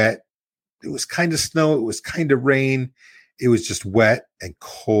of wet. It was kind of snow. It was kind of rain. It was just wet and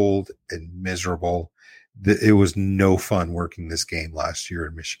cold and miserable. It was no fun working this game last year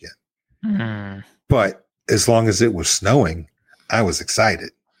in Michigan. Mm. But as long as it was snowing, I was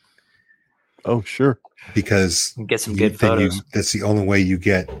excited. Oh, sure. Because get some good photos. That's the only way you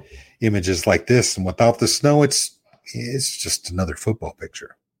get images like this. And without the snow, it's just another football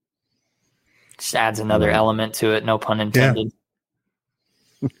picture. Just adds another element to it. No pun intended.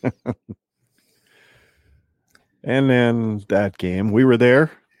 Yeah. And then that game, we were there.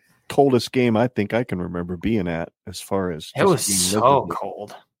 Coldest game I think I can remember being at, as far as it was so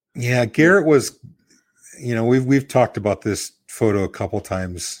cold. Yeah, Garrett was. We've talked about this photo a couple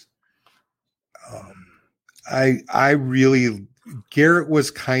times. Garrett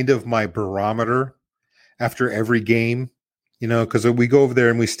was kind of my barometer after every game, because we go over there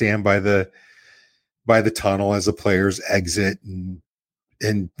and we stand by the tunnel as the players exit and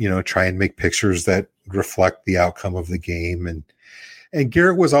try and make pictures that reflect the outcome of the game. And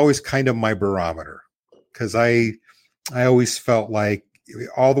Garrett was always kind of my barometer, because I always felt like,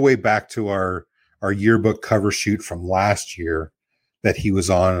 all the way back to our yearbook cover shoot from last year that he was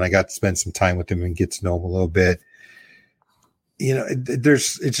on, and I got to spend some time with him and get to know him a little bit. It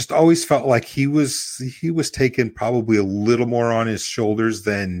just always felt like he was taking probably a little more on his shoulders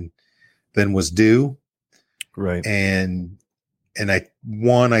than was due. Right. And I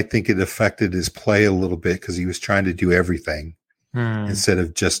think it affected his play a little bit, because he was trying to do everything instead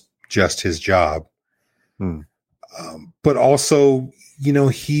of just his job. But also,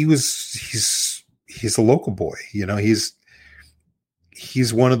 he's a local boy.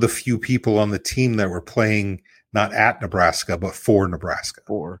 He's one of the few people on the team that were playing not at Nebraska, but for Nebraska.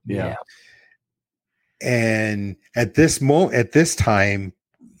 Yeah. And at this time,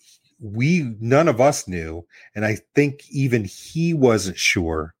 none of us knew. And I think even he wasn't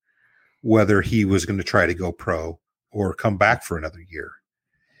sure whether he was going to try to go pro or come back for another year.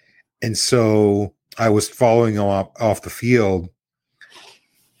 And so I was following him off the field.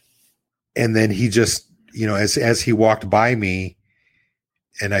 And then he just, as he walked by me,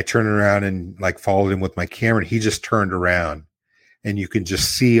 and I turned around and followed him with my camera, and he just turned around, and you can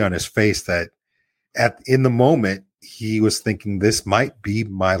just see on his face that in the moment he was thinking, this might be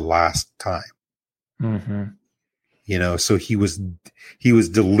my last time. Mm-hmm. So he was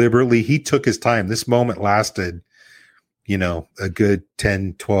deliberately, he took his time. This moment lasted, a good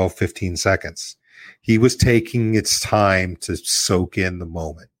 10, 12, 15 seconds. He was taking its time to soak in the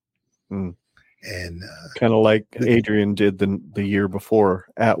moment. And kind of like Adrian did the year before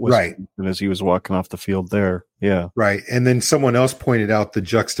at Wisconsin, right, as he was walking off the field there. Yeah. Right. And then someone else pointed out the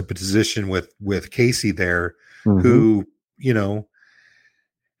juxtaposition with Casey there, who,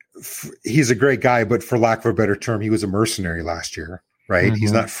 he's a great guy, but for lack of a better term, he was a mercenary last year, right?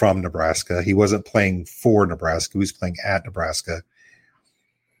 He's not from Nebraska. He wasn't playing for Nebraska. He was playing at Nebraska.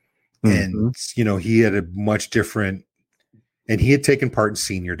 And, he had a much different, and he had taken part in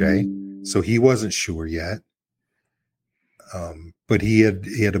senior day, so he wasn't sure yet. But he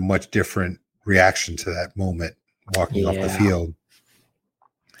had a much different reaction to that moment walking off the field.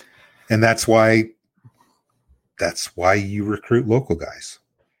 And that's why you recruit local guys.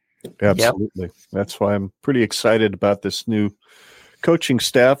 Absolutely. Yep. That's why I'm pretty excited about this new coaching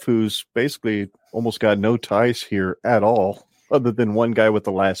staff, who's basically almost got no ties here at all, other than one guy with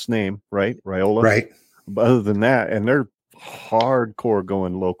the last name, right? Raiola. Right. But other than that, and they're hardcore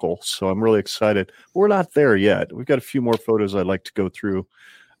going local. So I'm really excited. We're not there yet. We've got a few more photos I'd like to go through.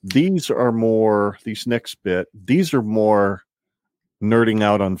 These are more nerding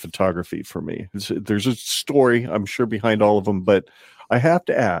out on photography for me. There's a story, I'm sure, behind all of them, but I have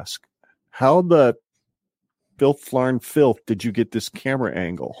to ask, how the filth did you get this camera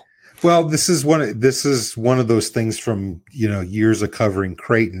angle? Well, this is one of those things from, years of covering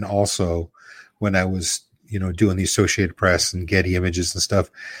Creighton also, when I was, doing the Associated Press and Getty Images and stuff.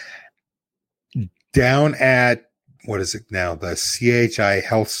 Down at, what is it now? The CHI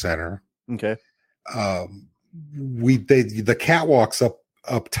Health Center. Okay. The catwalks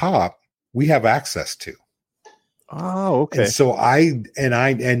up top, we have access to. Oh, okay. And so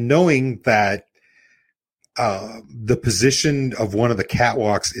knowing that the position of one of the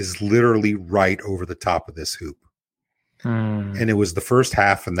catwalks is literally right over the top of this hoop. And it was the first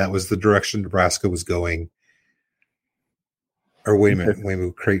half, and that was the direction Nebraska was going. Or wait a minute,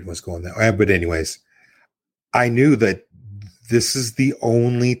 Creighton was going that way. But anyways, I knew that this is the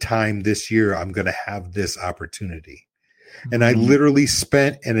only time this year I'm going to have this opportunity. And I literally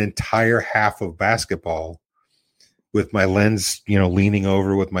spent an entire half of basketball with my lens, leaning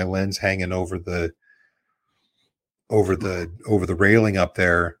over with my lens hanging over the railing up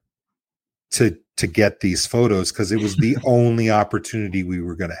there to get these photos, because it was the only opportunity we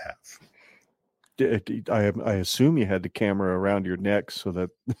were going to have. I assume you had the camera around your neck so that.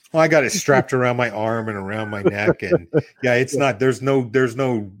 Well, I got it strapped around my arm and around my neck, and yeah, it's not. There's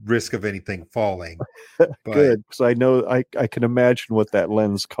no risk of anything falling. But, good, because I know I can imagine what that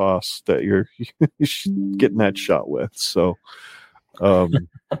lens costs that you're getting that shot with. So,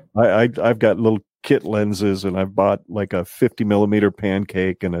 I've got little kit lenses, and I've bought like a 50 millimeter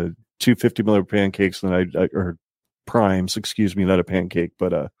pancake and a 250 millimeter pancakes, and or primes, excuse me, not a pancake,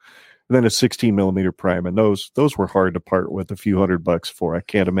 but then a 16 millimeter prime, and those were hard to part with a few $100 for. I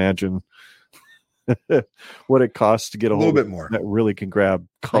can't imagine what it costs to get a little bit more that really can grab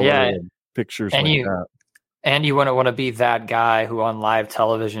color and pictures and like that. And you wouldn't want to be that guy who on live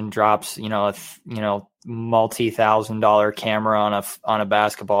television drops, multi-$1,000 camera on a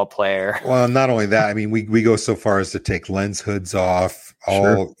basketball player. Well, not only that, I mean, we go so far as to take lens hoods off,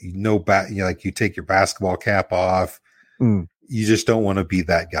 like you take your basketball cap off. You just don't want to be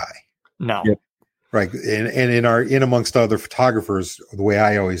that guy. No. Yep. Right. And in amongst other photographers, the way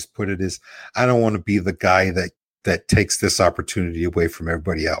I always put it is, I don't want to be the guy that takes this opportunity away from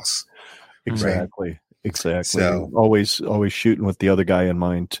everybody else. Exactly. Right? Exactly. So always shooting with the other guy in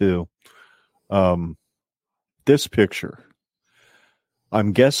mind too. This picture,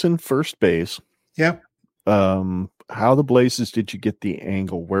 I'm guessing first base. Yeah. How the blazes did you get the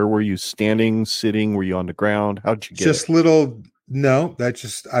angle? Where were you standing, sitting? Were you on the ground? How'd you get just it? No,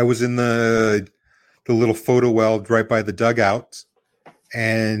 I was in the little photo well right by the dugout,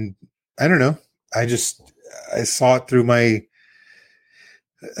 and I don't know. I saw it through my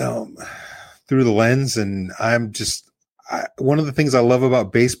through the lens, and one of the things I love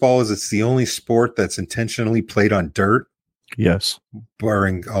about baseball is it's the only sport that's intentionally played on dirt. Yes,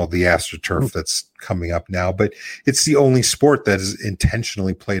 barring all the AstroTurf that's coming up now, but it's the only sport that is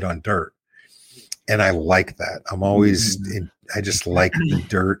intentionally played on dirt. And I like that. I just like the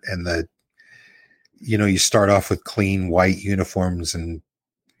dirt and you start off with clean white uniforms, and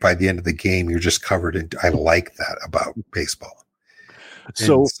by the end of the game, you're just covered in. I like that about baseball.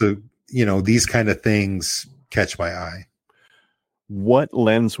 So these kind of things catch my eye. What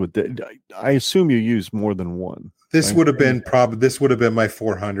lens I assume you use more than one. This would have been my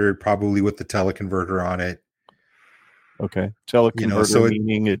 400, probably with the teleconverter on it. Okay, teleconverter,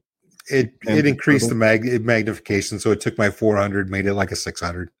 meaning it increased the magnification, so it took my 400, made it like a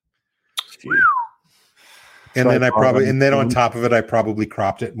 600. And then on top of it, I probably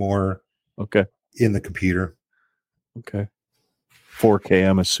cropped it more. Okay, in the computer. Okay, 4K.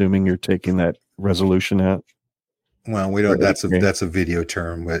 I'm assuming you're taking that resolution at. Well, we don't. That's a video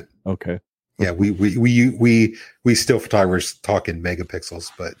term, but okay. Yeah, we still photographers talk in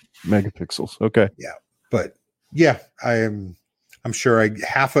megapixels, but megapixels. Okay. Yeah, but yeah, I'm sure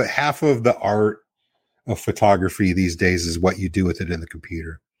half of the art of photography these days is what you do with it in the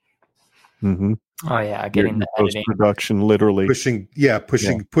computer. Mm-hmm. Oh yeah, getting the editing, production, literally pushing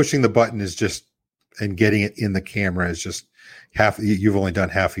the button is just, and getting it in the camera is just half. You've only done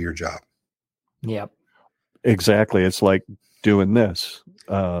half of your job. Yep. Exactly. It's like doing this.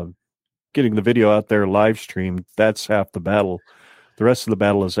 Getting the video out there live streamed, that's half the battle. The rest of the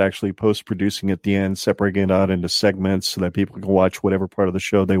battle is actually post-producing at the end, separating it out into segments so that people can watch whatever part of the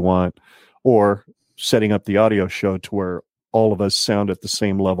show they want, or setting up the audio show to where all of us sound at the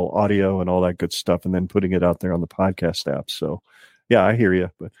same level, audio and all that good stuff, and then putting it out there on the podcast app. So, yeah, I hear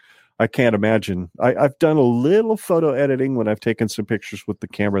you, but I can't imagine. I've done a little photo editing when I've taken some pictures with the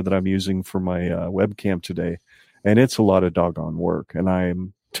camera that I'm using for my webcam today, and it's a lot of doggone work, and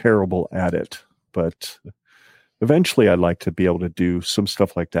I'm terrible at it, but eventually I'd like to be able to do some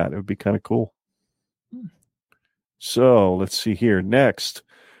stuff like that. It would be kind of cool. So let's see here. Next,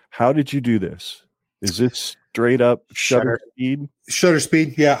 how did you do this? Is this straight up shutter speed? Shutter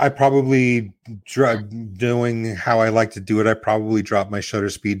speed, yeah. I probably doing how I like to do it. I probably dropped my shutter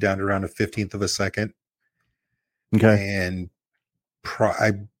speed down to around a 15th of a second. Okay. And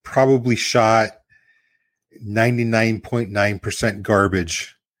I probably shot 99.9%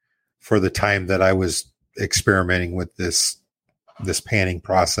 garbage for the time that I was experimenting with this panning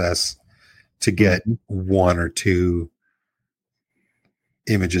process to get one or two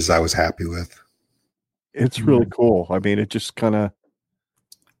images I was happy with. It's really cool. I mean, it just kind of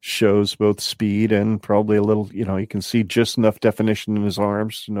shows both speed and probably a little, you can see just enough definition in his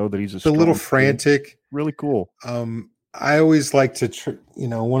arms to know that he's a little frantic. Really cool. I always like to,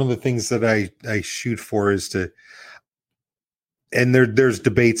 one of the things that I shoot for is to, and there's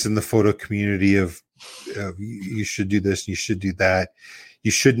debates in the photo community of you should do this, you should do that.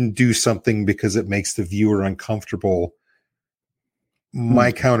 You shouldn't do something because it makes the viewer uncomfortable.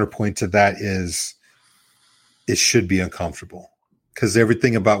 My counterpoint to that is it should be uncomfortable, because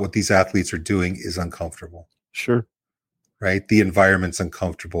everything about what these athletes are doing is uncomfortable. Sure. Right? The environment's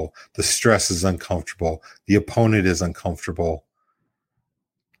uncomfortable. The stress is uncomfortable. The opponent is uncomfortable.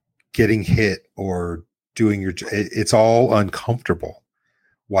 Getting hit or doing it's all uncomfortable.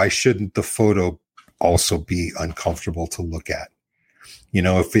 Why shouldn't the photo also be uncomfortable to look at?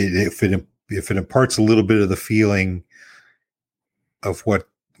 If it imparts a little bit of the feeling of what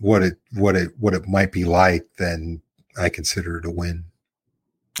it might be like, then I consider it a win.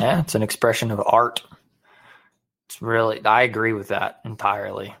 Yeah, it's an expression of art. It's really, I agree with that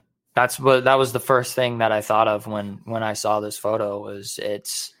entirely. That was the first thing that I thought of when I saw this photo. Was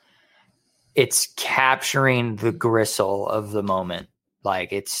it's capturing the gristle of the moment. Like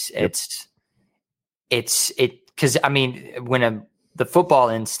because I mean, when the football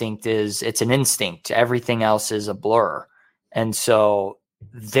instinct it's an instinct. Everything else is a blur. And so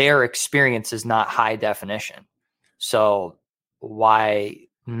their experience is not high definition. So why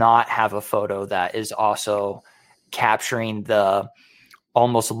not have a photo that is also capturing the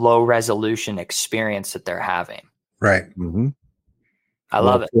almost low resolution experience that they're having? Right. Mm-hmm. I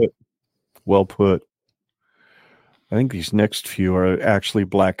love it. Well put. I think these next few are actually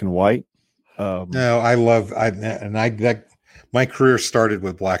black and white. No, my career started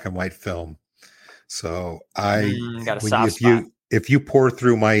with black and white film. So if you pour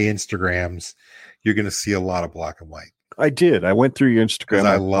through my Instagrams, you're going to see a lot of black and white. I did. I went through your Instagram.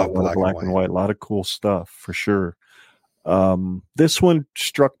 I love black and white. A lot of cool stuff for sure. This one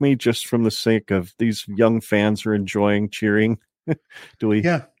struck me just from the sake of these young fans are enjoying cheering. Do we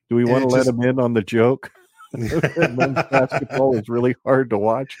want to let them in on the joke? Men's basketball is really hard to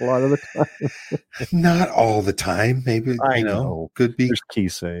watch a lot of the time. Not all the time. Maybe I know. Could be. There's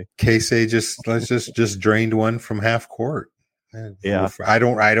Keisei. Keisei just drained one from half court. Yeah, I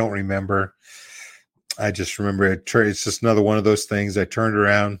don't remember. I just remember it's just another one of those things. I turned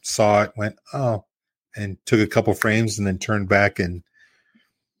around, saw it, went and took a couple frames, and then turned back to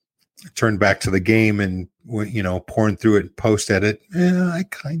the game and pouring through it post edit. Yeah,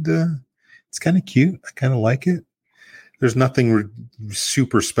 it's kind of cute. I kind of like it. There's nothing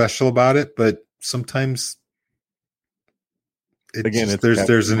super special about it, but sometimes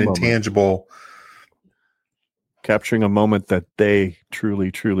there's an intangible capturing a moment that they truly,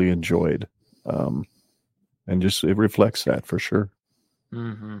 truly enjoyed. And just, it reflects that for sure.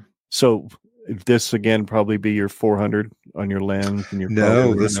 Mm-hmm. So this again, probably be your 400 on your lens. And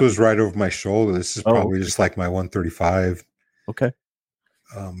no, this was right over my shoulder. This is probably just like my 135. Okay.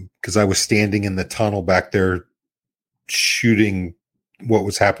 Because I was standing in the tunnel back there shooting what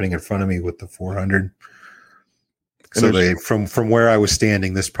was happening in front of me with the 400. So from where I was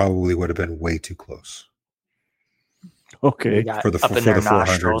standing, this probably would have been way too close. Okay. For the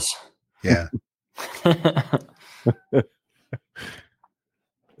 400. Yeah.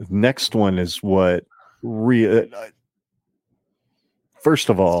 Next one is what first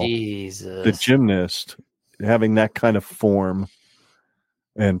of all, Jesus. The gymnast having that kind of form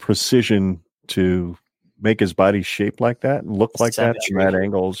and precision to make his body shape like that and look like that from that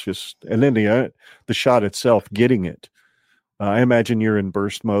angle is just, and then the shot itself, getting it. I imagine you're in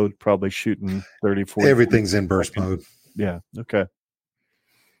burst mode, probably shooting 30, 40. Everything's in burst mode. Yeah. Okay.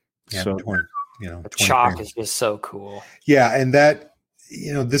 Yeah. So, chalk is just so cool. Yeah. And that,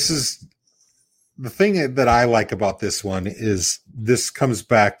 this is the thing that I like about this one is this comes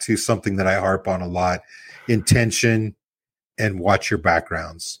back to something that I harp on a lot: intention and watch your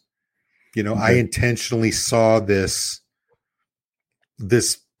backgrounds. I intentionally saw this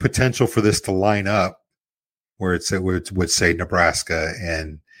potential for this to line up where it would say Nebraska,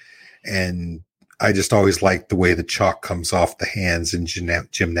 and I just always liked the way the chalk comes off the hands in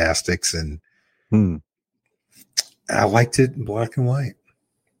gymnastics, and I liked it in black and white.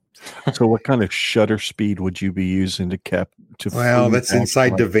 So what kind of shutter speed would you be using to cap? Well, that's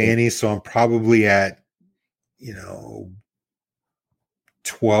inside Devaney, so I'm probably at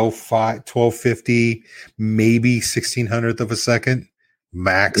 1250, maybe 1600th of a second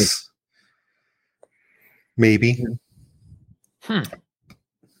max. Maybe.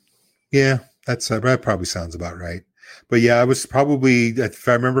 Yeah, that probably sounds about right. But yeah, I was probably, if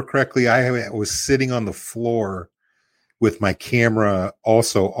I remember correctly, I was sitting on the floor with my camera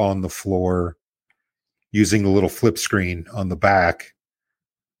also on the floor using a little flip screen on the back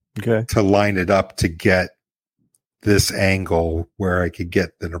to line it up to get this angle where I could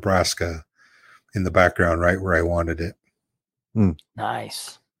get the Nebraska in the background right where I wanted it.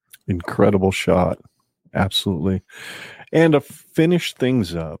 Nice. Incredible shot. Absolutely. And to finish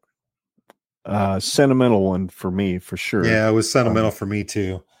things up, sentimental one for me, for sure. Yeah, it was sentimental for me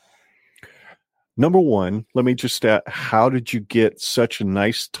too. Number one, let me just ask, how did you get such a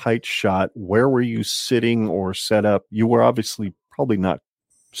nice tight shot? Where were you sitting or set up? You were obviously probably not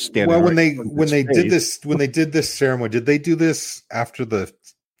standing. Well, when they did this ceremony, did they do this after the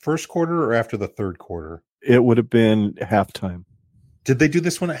first quarter or after the third quarter? It would have been halftime. Did they do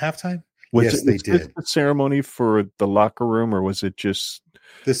this one at halftime? Yes, they did. The ceremony for the locker room, or was it just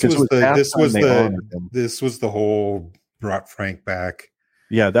this was the whole brought Frank back?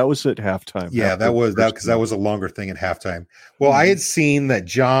 Yeah, that was at halftime. Yeah, that was because that was a longer thing at halftime. Well, I had seen that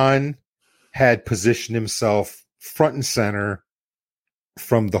John had positioned himself front and center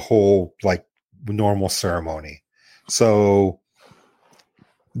from the whole like normal ceremony. So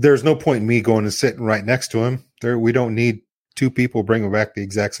there's no point in me going and sitting right next to him. We don't need two people bringing back the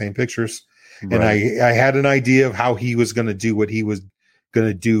exact same pictures. Right. And I had an idea of how he was going to do what he was going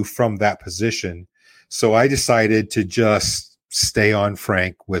to do from that position. So I decided to just stay on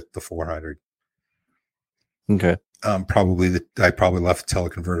Frank with the 400. Okay. I probably left the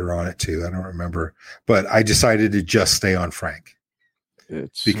teleconverter on it too. I don't remember, but I decided to just stay on Frank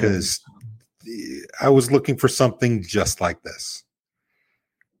because I was looking for something just like this,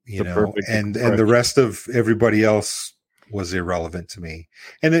 and the rest of everybody else was irrelevant to me.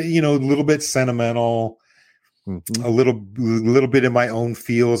 And a little bit sentimental, a little bit in my own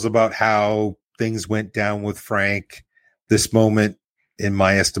feels about how things went down with Frank. This moment, in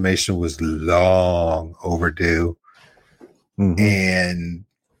my estimation, was long overdue. And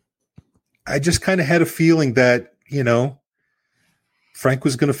I just kind of had a feeling that, Frank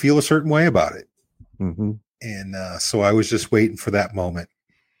was going to feel a certain way about it. And so I was just waiting for that moment.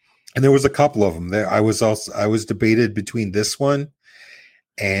 And there was a couple of them there. I was debated between this one,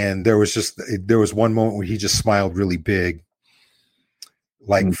 and there was one moment where he just smiled really big,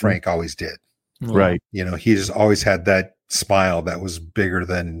 like Frank always did. Right. He just always had that smile that was bigger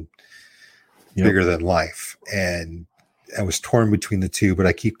than life. And I was torn between the two, but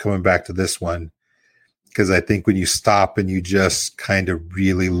I keep coming back to this one because I think when you stop and you just kind of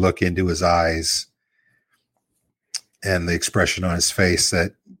really look into his eyes and the expression on his face,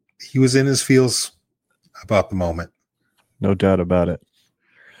 that he was in his feels about the moment. No doubt about it.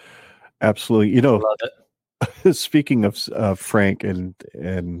 Absolutely. Love it. Speaking of Frank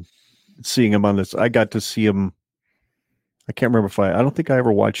and seeing him on this, I got to see him. I can't remember I don't think I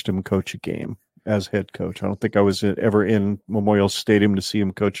ever watched him coach a game as head coach. I don't think I was ever in Memorial Stadium to see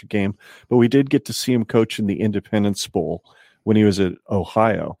him coach a game, but we did get to see him coach in the Independence Bowl when he was at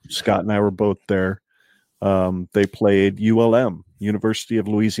Ohio. Scott and I were both there. They played ULM, University of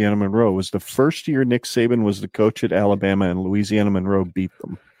Louisiana Monroe. It was the first year Nick Saban was the coach at Alabama, and Louisiana Monroe beat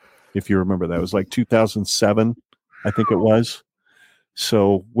them. If you remember that, it was like 2007, I think it was.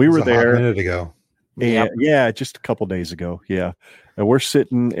 So we were there a minute ago. Yeah, just a couple days ago. Yeah. And we're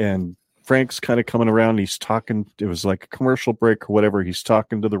sitting, and Frank's kind of coming around. He's talking. It was like a commercial break or whatever. He's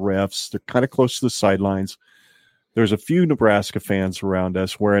talking to the refs. They're kind of close to the sidelines. There's a few Nebraska fans around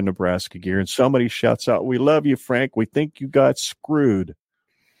us wearing Nebraska gear, and somebody shouts out, "We love you, Frank. We think you got screwed."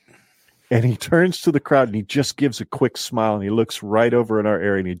 And he turns to the crowd, and he just gives a quick smile, and he looks right over in our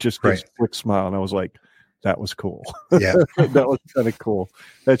area, and he just gives a quick smile. And I was like, that was cool. Yeah. That was kind of cool.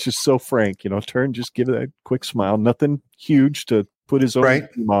 That's just so Frank, turn, just give it a quick smile. Nothing huge to put his own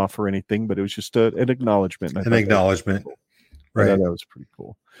team off or anything, but it was just an acknowledgement. An acknowledgement. Cool. Right. That was pretty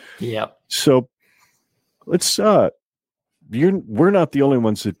cool. Yeah. So let's, we're not the only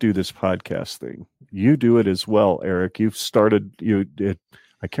ones that do this podcast thing. You do it as well, Eric. You've started,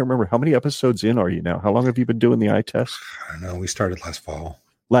 I can't remember, how many episodes in are you now? How long have you been doing the eye test? I don't know. We started last fall.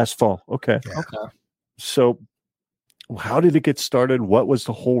 Okay. Yeah. Okay. So how did it get started? What was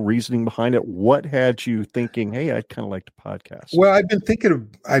the whole reasoning behind it? What had you thinking, hey, I'd kind of like to podcast? Well, I've been thinking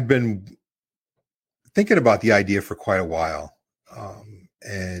about the idea for quite a while.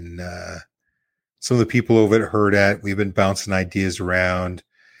 And some of the people over at Herd At, we've been bouncing ideas around,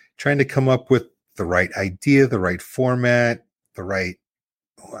 trying to come up with the right idea, the right format,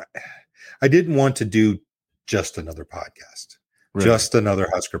 I didn't want to do just another podcast. Right. Just another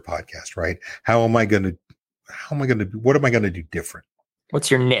Husker podcast, right? What am I going to do different? What's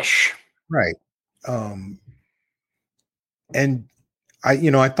your niche? Right. And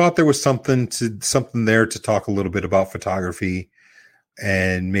I thought there was something there to talk a little bit about photography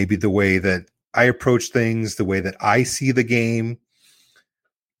and maybe the way that I approach things, the way that I see the game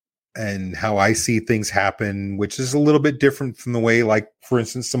and how I see things happen, which is a little bit different from the way, like, for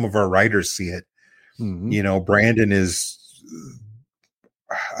instance, some of our writers see it. Mm-hmm. Brandon is,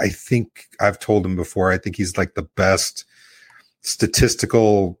 I think I've told him before, I think he's like the best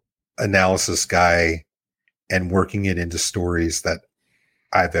statistical analysis guy and working it into stories that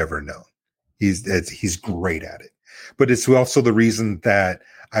I've ever known. He's great at it. But it's also the reason that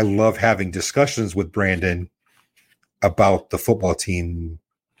I love having discussions with Brandon about the football team,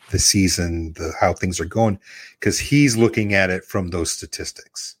 the season, how things are going, because he's looking at it from those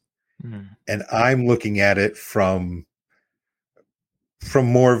statistics. And I'm looking at it from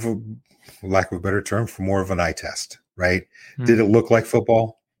more of a, lack of a better term, from more of an eye test, right? Did it look like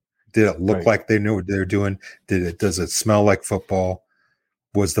football? Did it look like they knew what they're doing? Does it smell like football?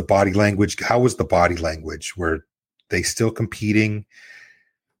 Was the body language? How was the body language? Were they still competing?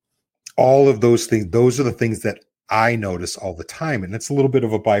 All of those things, those are the things that I notice all the time. And it's a little bit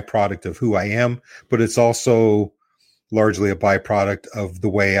of a byproduct of who I am, but it's also largely a byproduct of the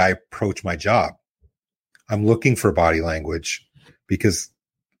way I approach my job. I'm looking for body language because,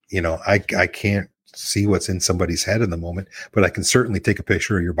 I can't see what's in somebody's head in the moment, but I can certainly take a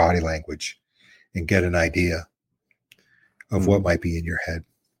picture of your body language and get an idea of what might be in your head.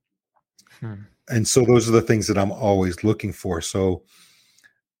 And so those are the things that I'm always looking for. So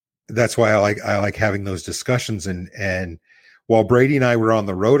that's why I like having those discussions. And while Brady and I were on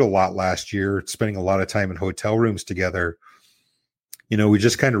the road a lot last year, spending a lot of time in hotel rooms together, we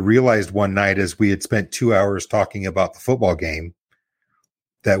just kind of realized one night, as we had spent 2 hours talking about the football game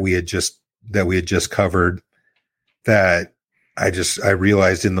that we had just covered, that I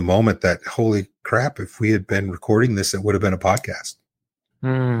realized in the moment that, holy crap, if we had been recording this, it would have been a podcast.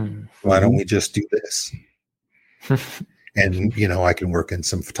 Why don't we just do this? And, I can work in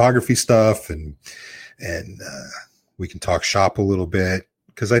some photography stuff and we can talk shop a little bit,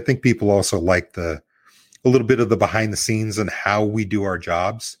 because I think people also like a little bit of the behind the scenes and how we do our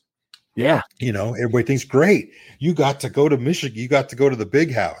jobs. Yeah. Everybody thinks, great, you got to go to Michigan. You got to go to the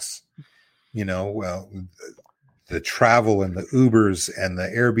big house, well, the travel and the Ubers and the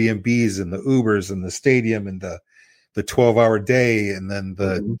Airbnbs and the Ubers and the stadium and the 12-hour day. And then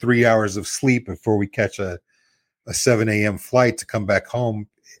the 3 hours of sleep before we catch a 7 a.m. flight to come back home.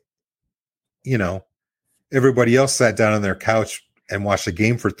 Everybody else sat down on their couch and watched a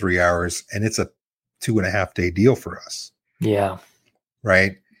game for 3 hours, and it's a 2.5 day deal for us. Yeah.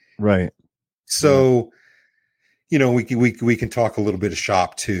 Right. So, we can talk a little bit of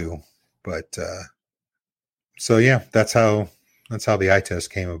shop too, but, so yeah, that's how the eye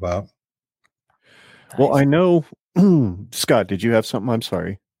test came about. Well, I know, Scott, did you have something? I'm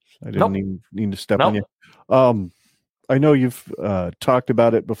sorry. I didn't even need to step on you. I know you've talked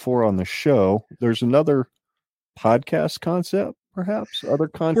about it before on the show. There's another podcast concept, perhaps other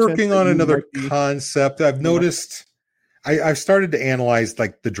content. Working on another concept. I've noticed. I've started to analyze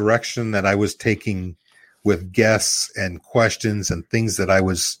like the direction that I was taking with guests and questions and things that I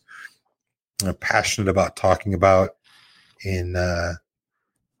was passionate about talking about in,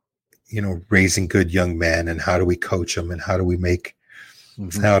 raising good young men, and how do we coach them, and how do we make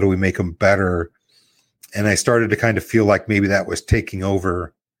them better. And I started to kind of feel like maybe that was taking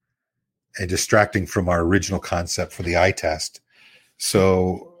over and distracting from our original concept for the eye test.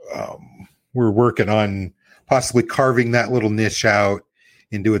 So we're working on possibly carving that little niche out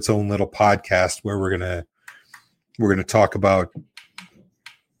into its own little podcast, where we're gonna talk about,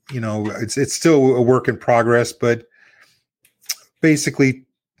 it's still a work in progress, but basically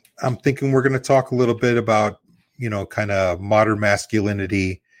I'm thinking we're going to talk a little bit about, kind of modern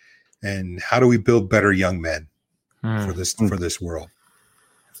masculinity and how do we build better young men for this world,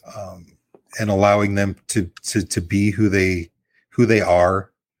 and allowing them to be who they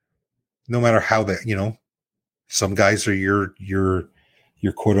are, no matter how they, some guys are your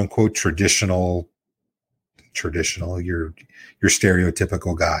quote unquote traditional, your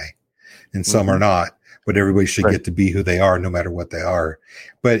stereotypical guy, and some are not, but everybody should get to be who they are, no matter what they are.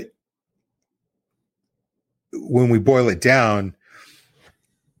 But when we boil it down,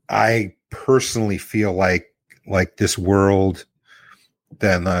 I personally feel like this world,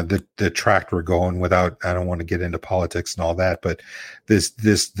 then the track we're going, without, I don't want to get into politics and all that, but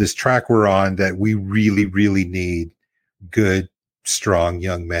this track we're on, that we really, really need good, strong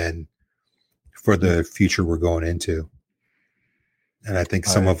young men for the future we're going into. And I think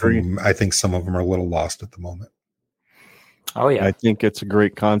some of them are a little lost at the moment. Oh yeah. I think it's a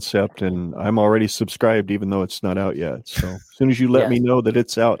great concept, and I'm already subscribed, even though it's not out yet. So as soon as you let me know that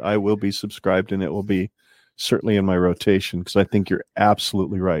it's out, I will be subscribed, and it will be certainly in my rotation, because I think you're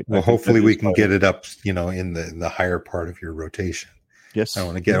absolutely right. Well, hopefully we can get it up, in the higher part of your rotation. Yes. I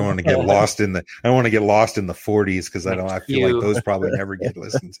want to get lost in the 40s, because I feel like those probably never get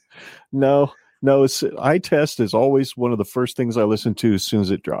listened to. No, iTest is always one of the first things I listen to as soon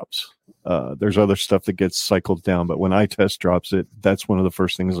as it drops. There's other stuff that gets cycled down, but when iTest drops it, that's one of the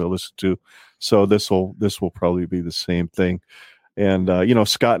first things I listen to. So this will probably be the same thing. And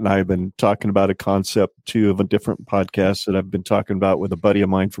Scott and I have been talking about a concept too of a different podcast that I've been talking about with a buddy of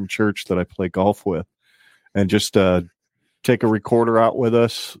mine from church that I play golf with, and just take a recorder out with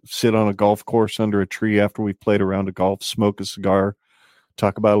us, sit on a golf course under a tree after we've played a round of golf, smoke a cigar,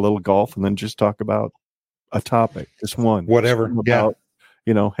 talk about a little golf, and then just talk about a topic, just one. Whatever. About,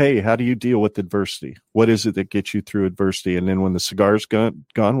 hey, how do you deal with adversity? What is it that gets you through adversity? And then when the cigar's gone,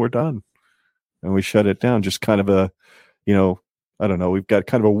 we're done. And we shut it down. Just kind of a, I don't know, we've got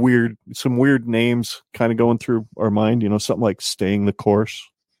kind of some weird names kind of going through our mind, something like staying the course,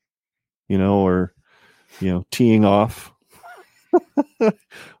 or, teeing off.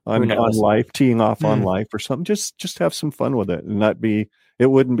 on life, teeing off on life or something. Just have some fun with it, and it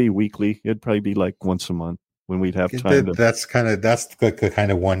wouldn't be weekly. It'd probably be like once a month when we'd have time. That's the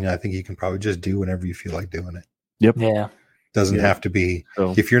kind of one I think you can probably just do whenever you feel like doing it. Yep. Yeah. Doesn't have to be,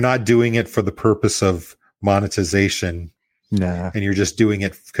 if you're not doing it for the purpose of monetization, and you're just doing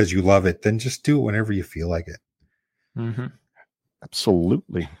it because you love it, then just do it whenever you feel like it. Mm-hmm.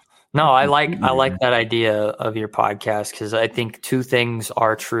 Absolutely. No, I like that idea of your podcast, because I think two things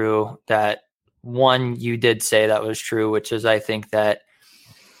are true. That one, you did say that was true, which is I think that,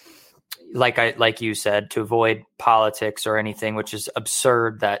 like you said, to avoid politics or anything, which is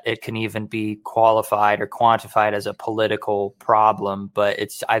absurd that it can even be qualified or quantified as a political problem. But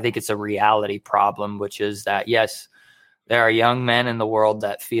I think it's a reality problem, which is that, yes, there are young men in the world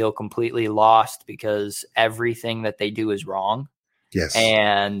that feel completely lost because everything that they do is wrong. Yes.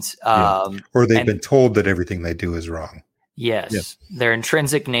 And or they've been told that everything they do is wrong. Yes. Their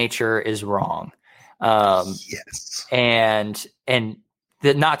intrinsic nature is wrong. Yes. And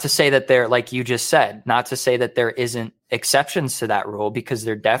not to say that there, like you just said, not to say that there isn't exceptions to that rule, because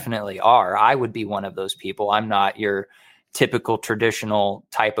there definitely are. I would be one of those people. I'm not your typical traditional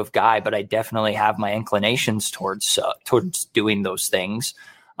type of guy, but I definitely have my inclinations towards doing those things.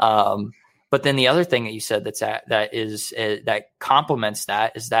 But then the other thing that you said that complements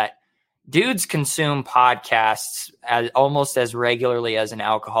that is that dudes consume podcasts almost as regularly as an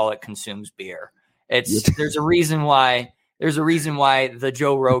alcoholic consumes beer. There's a reason why the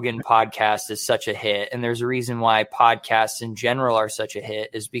Joe Rogan podcast is such a hit, and there's a reason why podcasts in general are such a hit,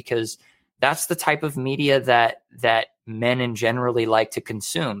 is because that's the type of media that men in generally like to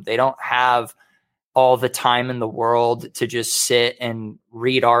consume. They don't have all the time in the world to just sit and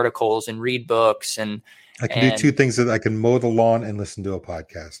read articles and read books. And I can do two things: that I can mow the lawn and listen to a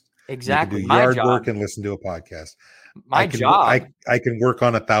podcast. Exactly. I can do yard work and listen to a podcast. I can work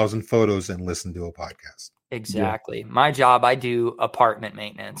on 1,000 photos and listen to a podcast. Exactly. Yeah. My job, I do apartment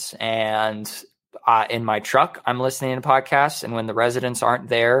maintenance, and in my truck, I'm listening to podcasts. And when the residents aren't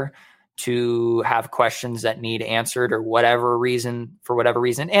there to have questions that need answered for whatever reason,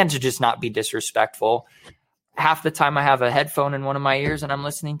 and to just not be disrespectful, half the time I have a headphone in one of my ears and I'm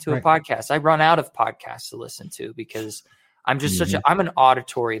listening to a podcast. I run out of podcasts to listen to because I'm just I'm an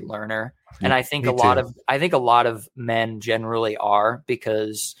auditory learner. And I think a lot of men generally are,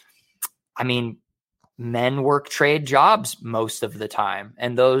 because men work trade jobs most of the time,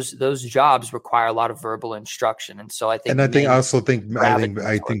 and those jobs require a lot of verbal instruction. And so I think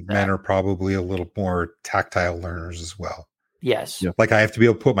men are probably a little more tactile learners as well. Yes. Yeah. Like I have to be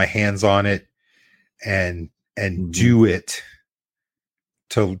able to put my hands on it and do it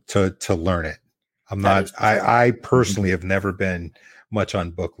to learn it. I personally have never been much on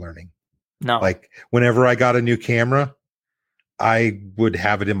book learning. No. Like whenever I got a new camera, I would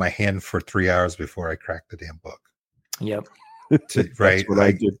have it in my hand for 3 hours before I cracked the damn book. Yep. Right.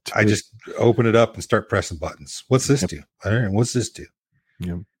 I just open it up and start pressing buttons. What's this do? I don't know. What's this do?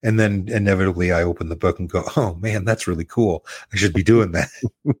 Yep. And then inevitably I open the book and go, oh man, that's really cool. I should be doing that.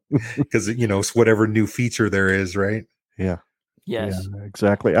 Because, it's whatever new feature there is. Right. Yeah. Yes. Yeah,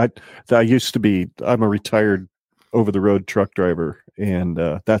 exactly. I'm a retired over the road truck driver, and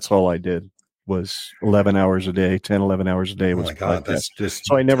that's all I did was 11 hours a day, 10, 11 hours a day. Was that's just,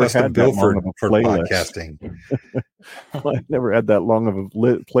 so I never had that long of a playlist. Podcasting. I never had that long of a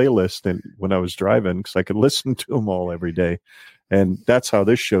playlist when I was driving, because I could listen to them all every day. And that's how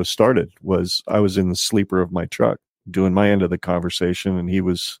this show started. Was I was in the sleeper of my truck, doing my end of the conversation, and he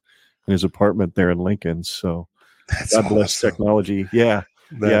was in his apartment there in Lincoln. So That's God bless awesome. technology. Yeah.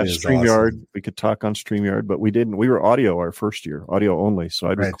 That is StreamYard. awesome. We could talk on StreamYard, but we didn't. We were audio our first year, audio only. So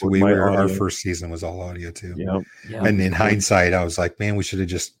I'd Right. record my audio. Our first season was all audio too. Yeah. And in hindsight, I was like, man, we should have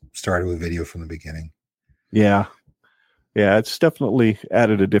just started with video from the beginning. Yeah. Yeah. It's definitely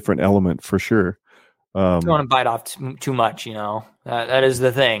added a different element for sure. Don't want to bite off too much, you know. That is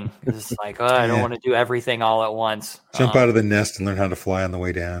the thing. It's like, I don't want to do everything all at once. Jump out of the nest and learn how to fly on the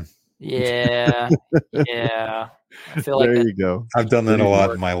way down. Yeah. Yeah. I feel there like you go. I've done that a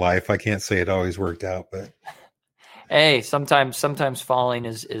lot in my life. I can't say it always worked out, but hey, sometimes falling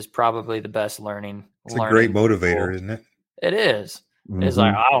is probably the best learning. It's a great motivator, isn't it? It is. Mm-hmm. It's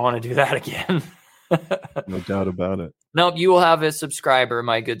like, I don't want to do that again. No doubt about it. Nope, you will have a subscriber,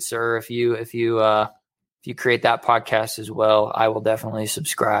 my good sir. If you create that podcast as well, I will definitely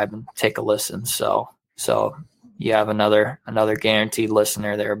subscribe and take a listen. So you have another guaranteed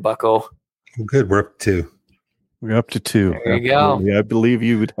listener there, Bucko. Well, good. We're up to 2. We're up to 2. There you go. I believe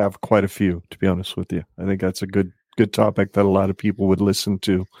you would have quite a few, to be honest with you. I think that's a good topic that a lot of people would listen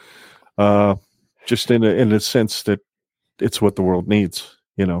to. Just in a sense that it's what the world needs,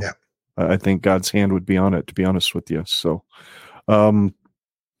 you know. Yeah. I think God's hand would be on it, to be honest with you. So,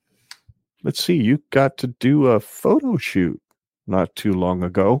 let's see. You got to do a photo shoot not too long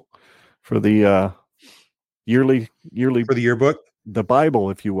ago for the yearly for the yearbook, the Bible,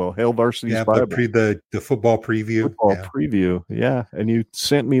 if you will, Hail Varsity's Bible, the football preview, preview, yeah. And you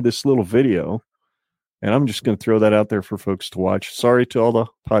sent me this little video, and I'm just going to throw that out there for folks to watch. Sorry to all the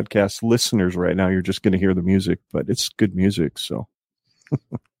podcast listeners right now; you're just going to hear the music, but it's good music, so.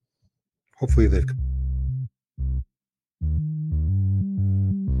 Hopefully they.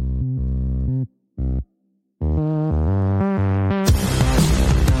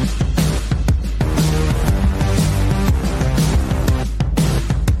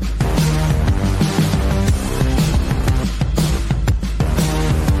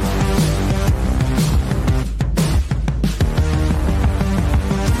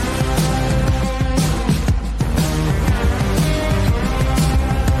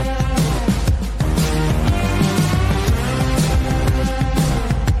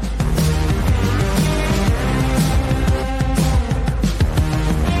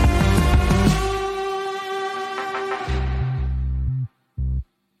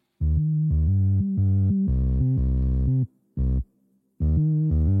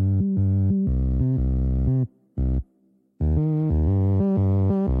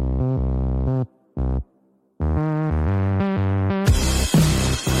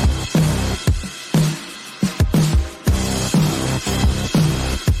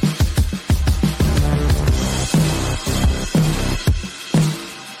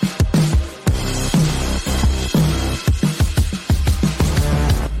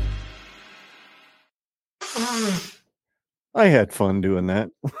 I had fun doing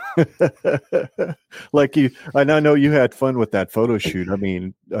that. Like you, and I know you had fun with that photo shoot. I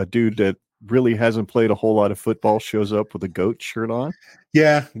mean, a dude that really hasn't played a whole lot of football shows up with a goat shirt on.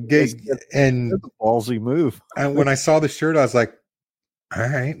 Yeah, and that's a ballsy move. And when I saw the shirt, I was like, "All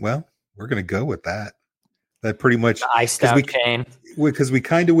right, well, we're going to go with that." That pretty much iced out chain, because we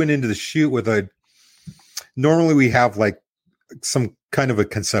kind of went into the shoot with a. Normally, we have like some kind of a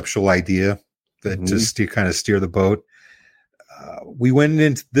conceptual idea that just to kind of steer the boat. We went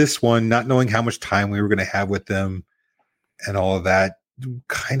into this one not knowing how much time we were going to have with them and all of that,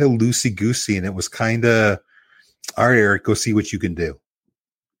 kind of loosey-goosey. And it was kind of, all right, Eric, go see what you can do.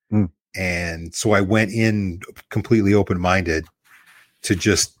 And so I went in completely open-minded to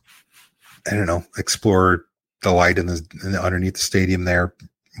just, I don't know, explore the light in the underneath the stadium there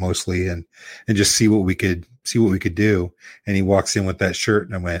mostly and just see what we could do. And he walks in with that shirt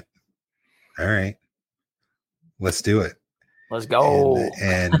and I went, all right, let's do it. Let's go.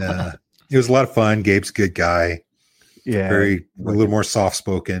 And it was a lot of fun. Gabe's a good guy. Yeah. A little more soft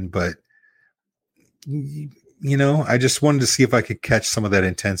spoken, but you know, I just wanted to see if I could catch some of that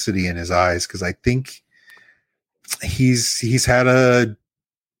intensity in his eyes. Cause I think he's had a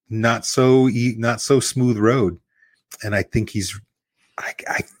not so smooth road. And I think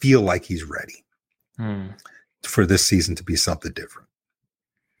I feel like he's ready for this season to be something different.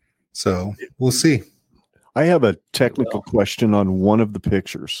 So we'll see. I have a technical question on one of the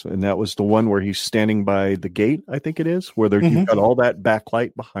pictures, and that was the one where he's standing by the gate, I think it is, where you've got all that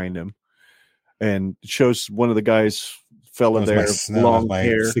backlight behind him, and it shows one of the guys, fella there, long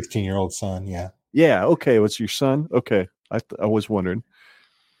hair, 16-year-old son. Yeah. Yeah. Okay. What's your son? Okay. I was wondering.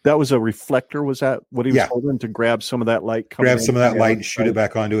 That was a reflector. Was that what he was Yeah. holding to grab some of that light? Grab some of that light and shoot it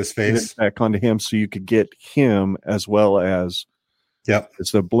back onto his face. Back onto him, so you could get him as well as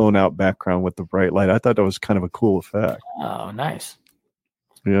it's a blown out background with the bright light. I thought that was kind of a cool effect. Oh, nice.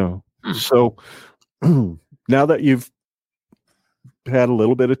 Yeah. So now that you've had a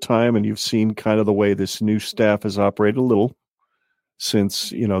little bit of time and you've seen kind of the way this new staff has operated a little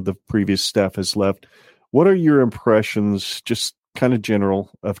since, the previous staff has left, what are your impressions, just kind of general,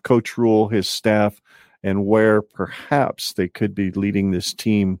 of Coach Rule, his staff, and where perhaps they could be leading this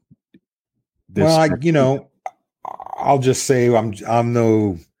team? I'll just say I'm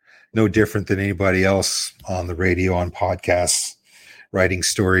no different than anybody else on the radio, on podcasts, writing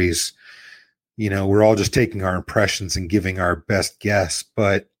stories. We're all just taking our impressions and giving our best guess.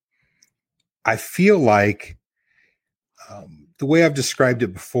 But I feel like the way I've described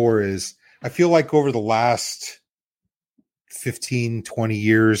it before is I feel like over the last 15, 20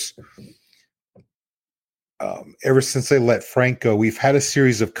 years, ever since they let Frank go, we've had a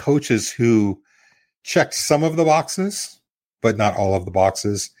series of coaches who checked some of the boxes, but not all of the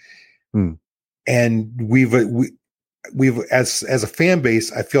boxes. And we've as a fan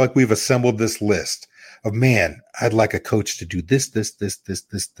base, I feel like we've assembled this list of, man, I'd like a coach to do this,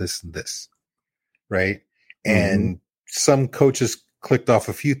 and this, right? And some coaches clicked off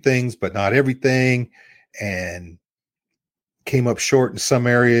a few things, but not everything, and came up short in some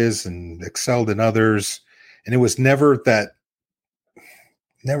areas and excelled in others. And it was never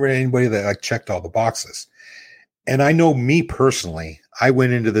anybody that checked all the boxes. And I know me personally, I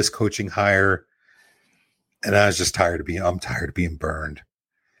went into this coaching hire and I was just I'm tired of being burned.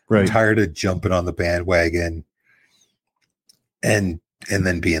 Right. I'm tired of jumping on the bandwagon and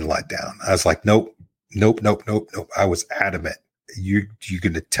then being let down. I was like, nope. I was adamant. You're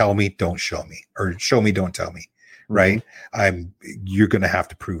going to tell me, don't show me, or show me, don't tell me. Right. You're going to have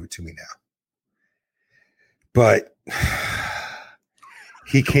to prove it to me now. But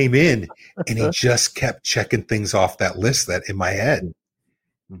he came in and he just kept checking things off that list that in my head.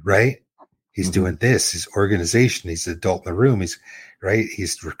 Right. He's doing this, his organization, he's the adult in the room. He's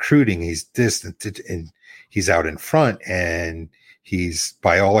recruiting, he's this, and he's out in front. And he's,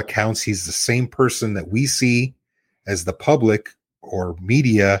 by all accounts, he's the same person that we see as the public or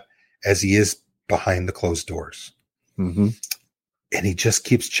media as he is behind the closed doors. And he just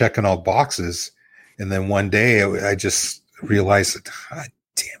keeps checking all boxes. And then one day I just realized that, God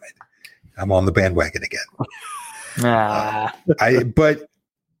damn it, I'm on the bandwagon again. But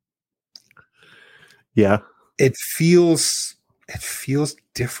yeah, it feels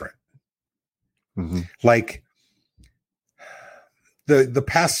different. Like the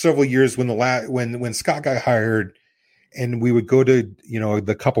past several years when Scott got hired and we would go to,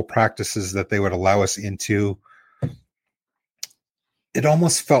 the couple practices that they would allow us into, it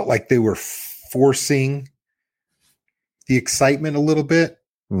almost felt like they were forcing the excitement a little bit,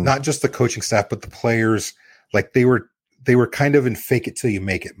 not just the coaching staff, but the players. Like they were kind of in fake it till you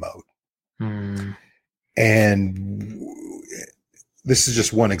make it mode. And this is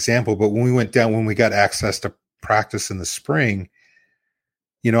just one example, but when we got access to practice in the spring,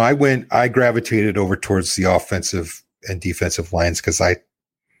 I gravitated over towards the offensive and defensive lines because I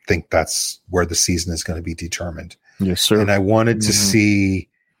think that's where the season is going to be determined. Yes, sir. And I wanted to see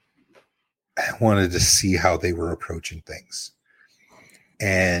how they were approaching things.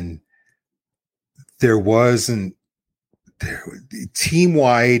 And there wasn't team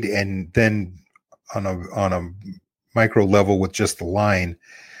wide, and then on a micro level with just the line,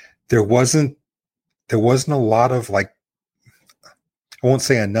 there wasn't a lot of, like, I won't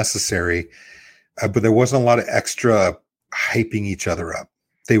say unnecessary, but there wasn't a lot of extra hyping each other up.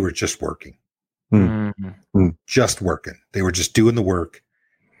 They were just working. Just working. They were just doing the work.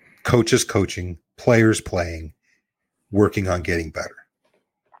 Coaches coaching, players playing, working on getting better.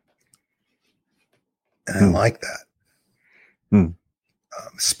 And I like that.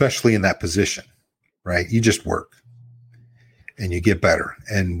 Especially in that position, right? You just work and you get better,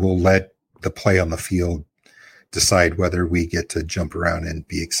 and we'll let the play on the field decide whether we get to jump around and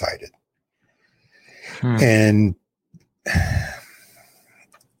be excited. And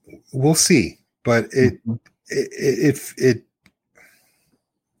we'll see. But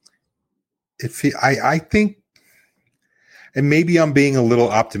I think, and maybe I'm being a little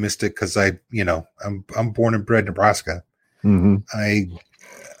optimistic because I'm born and bred Nebraska. I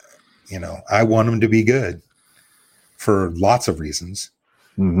want them to be good for lots of reasons.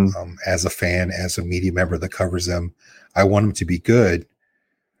 As a fan, as a media member that covers them, I want them to be good.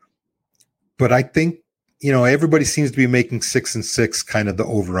 But I think, everybody seems to be making 6-6 kind of the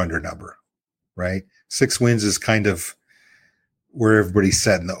over-under number, right? 6 wins is kind of where everybody's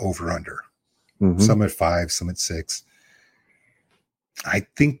setting the over-under. Mhm. Some at 5, some at 6. I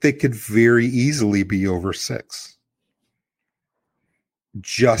think they could very easily be over 6.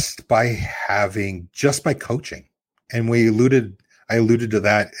 Just by coaching. And I alluded to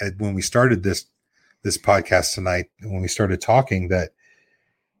that when we started this podcast tonight, when we started talking, that,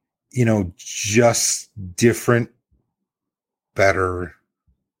 just different, better,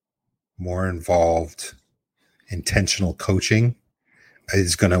 more involved, intentional coaching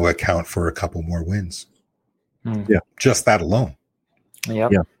is going to account for a couple more wins. Yeah. Just that alone.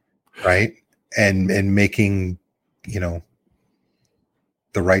 Yep. Yeah. Right. And making,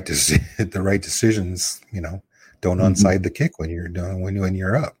 the right decisions, don't onside the kick when you're done, when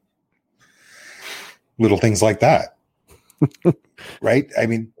you're up. Little things like that. Right. I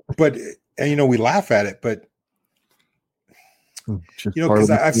mean, but, we laugh at it, but, because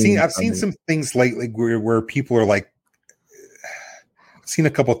I've seen some things lately where people are like, I've seen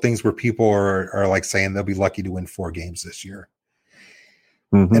a couple of things where people are like saying they'll be lucky to win 4 games this year.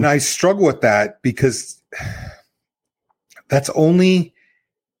 Mhm. And I struggle with that because that's only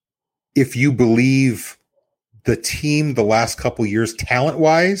if you believe the team the last couple of years,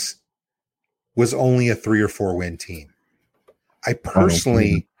 talent-wise, was only a 3 or 4 win team. I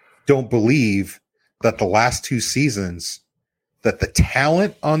personally don't believe that the last 2 seasons that the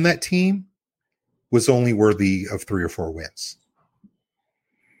talent on that team was only worthy of 3 or 4 wins.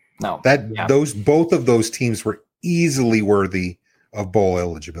 No. Both of those teams were easily worthy of bowl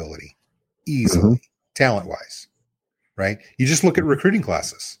eligibility. Easily, talent-wise. Right? You just look at recruiting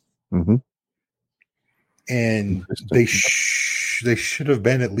classes. Mm-hmm. And they should have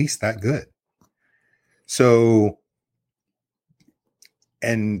been at least that good. So,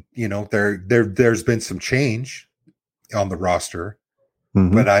 and there's been some change on the roster,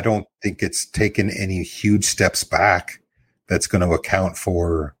 but I don't think it's taken any huge steps back that's going to account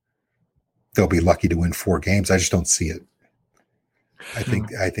for they'll be lucky to win 4 games. I just don't see it. I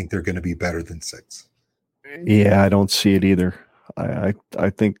think they're going to be better than 6. Yeah, I don't see it either. I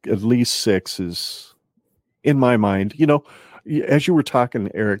think at least 6 is, in my mind. As you were talking,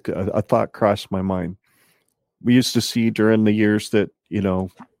 Eric, a thought crossed my mind. We used to see during the years that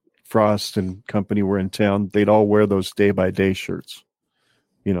Frost and company were in town, they'd all wear those day-by-day shirts.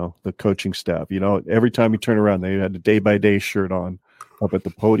 The coaching staff. Every time you turn around, they had a day-by-day shirt on up at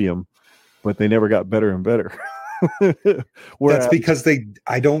the podium, but they never got better and better. That's because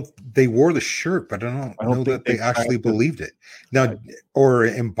they wore the shirt, but I don't know that they actually believed it. Now, or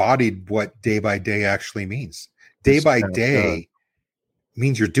embodied what day by day actually means. Day by day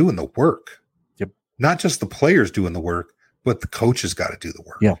means you're doing the work. Yep. Not just the players doing the work, but the coaches got to do the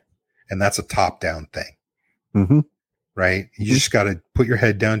work. Yeah. And that's a top-down thing. Mm-hmm. Right? You just got to put your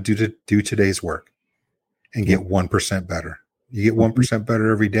head down, do today's work, and get 1% better. You get 1%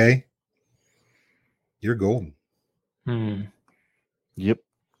 better every day, you're golden. Yep.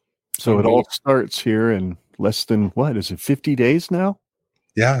 So it all starts here in less than, what is it, 50 days now?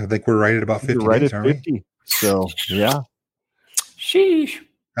 Yeah, I think we're right at about 50 days, aren't 50. We? So, yeah. Sheesh.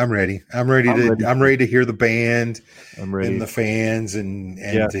 I'm ready. I'm ready to hear the band and the fans and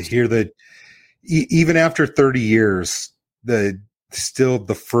to hear even after 30 years, still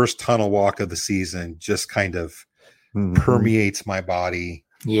the first tunnel walk of the season just kind of permeates my body.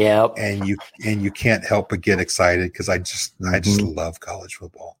 Yep. And you can't help but get excited because I just love college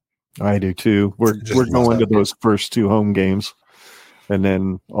football. I do too. We're going to those first 2 home games, and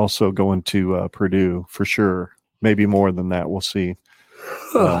then also going to Purdue for sure. Maybe more than that. We'll see.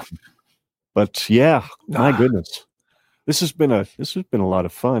 But yeah, my goodness, this has been a lot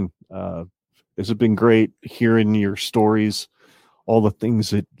of fun. This has been great hearing your stories, all the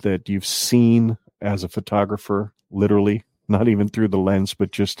things that you've seen as a photographer, literally. Not even through the lens,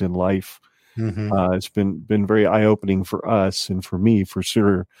 but just in life. It's been very eye-opening for us and for me, for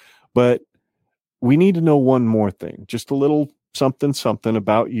sure. But we need to know one more thing, just a little something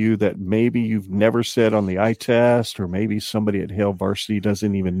about you that maybe you've never said on the eye test, or maybe somebody at Hail Varsity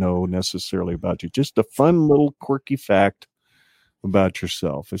doesn't even know necessarily about you. Just a fun little quirky fact about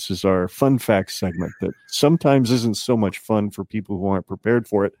yourself. This is our fun fact segment that sometimes isn't so much fun for people who aren't prepared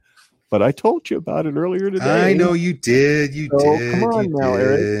for it. But I told you about it earlier today. I know you did. You did. Come on now,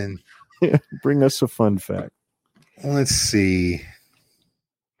 Eric. Bring us a fun fact. Let's see.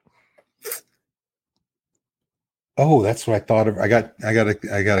 Oh, that's what I thought of. I got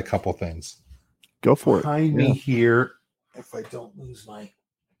a couple things. Go for it. Behind me here, if I don't lose my.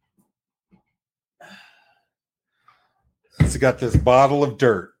 It's got this bottle of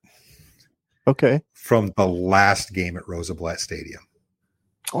dirt. Okay. From the last game at Rosenblatt Stadium.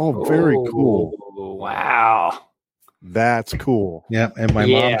 Oh, very cool. Wow. That's cool. Yeah, and my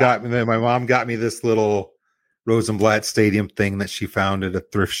mom got me this little Rosenblatt Stadium thing that she found at a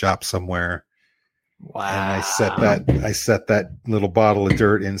thrift shop somewhere. Wow. And I set that little bottle of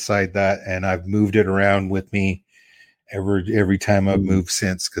dirt inside that, and I've moved it around with me every time I've moved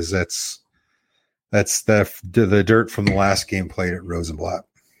since, because that's the dirt from the last game played at Rosenblatt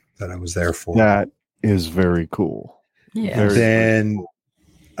that I was there for. That is very cool. Yeah. Then cool.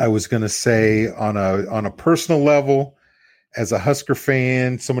 I was going to say on a personal level, as a Husker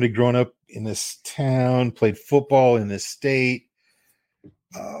fan, somebody growing up in this town, played football in this state.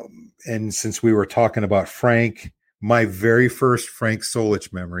 And since we were talking about Frank, my very first Frank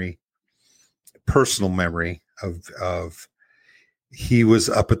Solich memory, personal memory of he was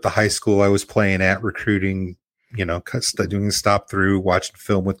up at the high school I was playing at, recruiting, doing a stop through, watching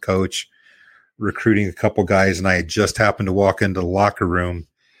film with coach, recruiting a couple guys. And I had just happened to walk into the locker room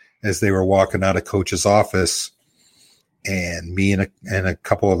as they were walking out of coach's office, and me and a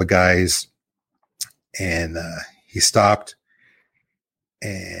couple of the guys, and he stopped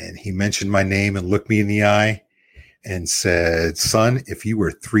and he mentioned my name and looked me in the eye and said, "Son, if you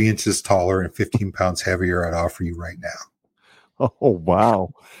were 3 inches taller and 15 pounds heavier, I'd offer you right now." Oh,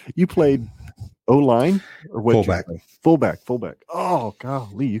 wow. You played O-line or what? Fullback. Oh,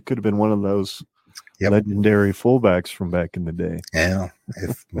 golly. You could have been one of those legendary fullbacks from back in the day. Yeah.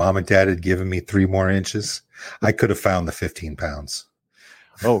 If mom and dad had given me 3 more inches, I could have found the 15 pounds.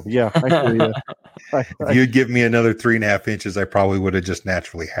 Oh, yeah. I hear you. If you'd give me another 3.5 inches, I probably would have just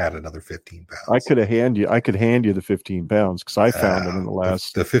naturally had another 15 pounds. I could hand you the 15 pounds because I found them in the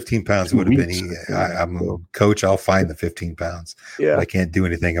last. The 15 pounds would have been easy. Coach, I'll find the 15 pounds. Yeah. But I can't do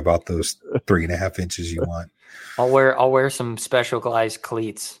anything about those 3.5 inches you want. I'll wear some specialized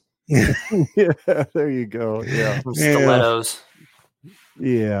cleats. Yeah, there you go. Yeah. Some stilettos.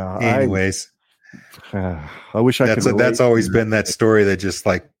 Yeah. Anyways. I wish I could. That's always been that story that just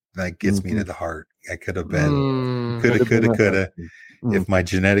like gets me to the heart. I could have been, could have. If my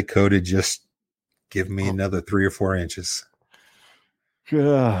genetic code had just given me another 3 or 4 inches. Do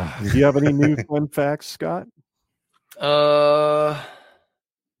you have any new fun facts, Scott? I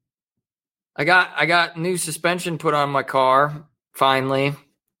got new suspension put on my car. Finally,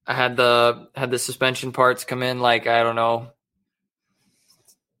 I had the suspension parts come in, like, I don't know,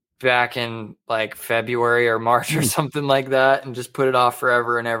 back in like February or March or something like that, and just put it off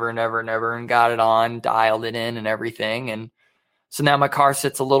forever and ever and ever and ever, and got it on, dialed it in and everything. And so now my car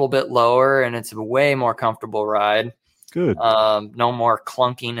sits a little bit lower and it's a way more comfortable ride. Good. No more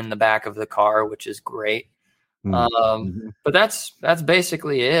clunking in the back of the car, which is great. But that's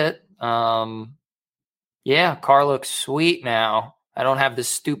basically it. Yeah, car looks sweet now. I don't have this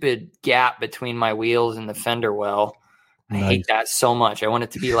stupid gap between my wheels and the fender well. I hate that so much. I want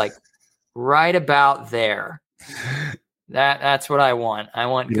it to be like right about there. That's what I want. I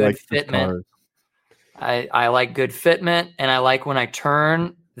want good fitment. I like good fitment, and I like when I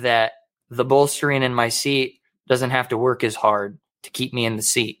turn that the bolstering in my seat doesn't have to work as hard to keep me in the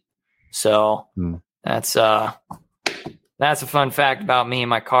seat. So that's a fun fact about me.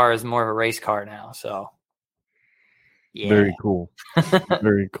 My car is more of a race car now. So yeah. Very cool.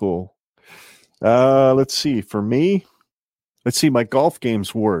 Very cool. Let's see. For me, my golf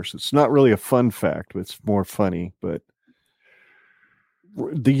game's worse. It's not really a fun fact, but it's more funny. But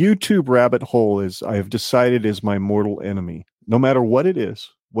the YouTube rabbit hole I have decided is my mortal enemy. No matter what it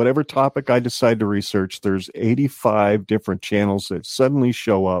is, whatever topic I decide to research, there's 85 different channels that suddenly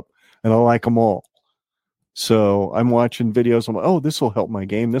show up, and I like them all. So I'm watching videos. I'm like, oh, this will help my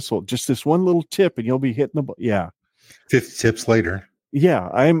game. This one little tip, and you'll be hitting the ball. Yeah. 50 tips later. Yeah.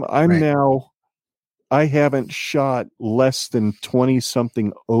 I'm right now. I haven't shot less than 20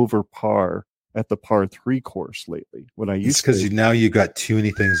 something over par at the par 3 course lately. When I used because now you got too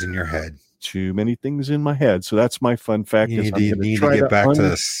many things in your head. Too many things in my head. So that's my fun fact. You need to get back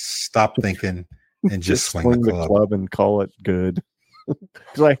to stop thinking and just swing the club and call it good.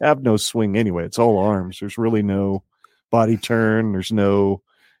 Because I have no swing anyway. It's all arms. There's really no body turn.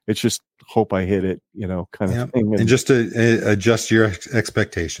 It's just hope I hit it, kind of thing. And just to adjust your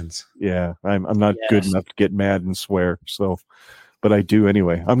expectations. Yeah, I'm not good enough to get mad and swear. So, but I do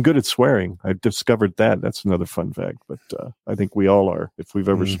anyway. I'm good at swearing. I've discovered that. That's another fun fact. But I think we all are if we've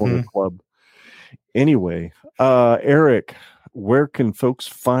ever swung a club. Anyway, Eric, where can folks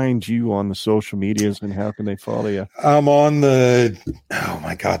find you on the social medias, and how can they follow you? I'm on oh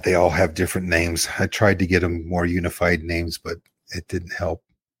my God, they all have different names. I tried to get them more unified names, but it didn't help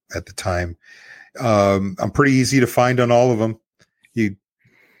at the time. I'm pretty easy to find on all of them.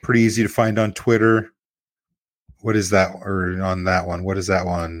 Pretty easy to find on Twitter. What is that? Or on that one? What is that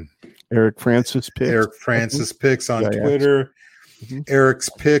one? Eric Francis Picks. Eric Francis Picks on Yeah, Twitter. Mhm. Eric's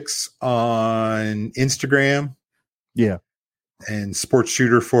Picks on Instagram. Yeah. And Sports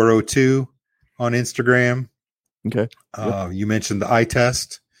Shooter 402 on Instagram. Okay. You mentioned the eye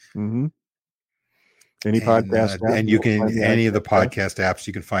test. Mm-hmm. Any And, podcast app, and you can any of the podcast apps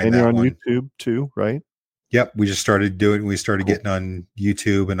you can find and that you're on one. YouTube too, right? Yep, we started getting on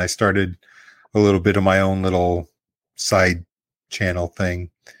YouTube, and I started a little bit of my own little side channel thing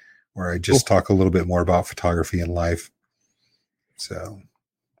where I just talk a little bit more about photography and life. So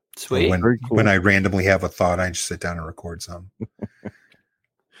Sweet. when I randomly have a thought, I just sit down and record some. How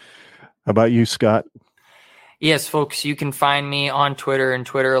about you, Scott? Yes, folks, you can find me on Twitter and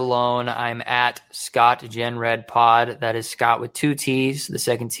Twitter alone. I'm at ScottGenRedPod. That is Scott with 2 T's. The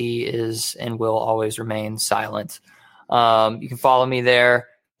second T is and will always remain silent. You can follow me there.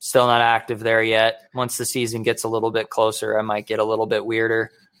 Still not active there yet. Once the season gets a little bit closer, I might get a little bit weirder.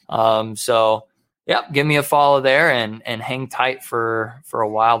 So, yep, give me a follow there and hang tight for a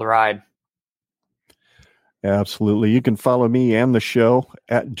wild ride. Absolutely. You can follow me and the show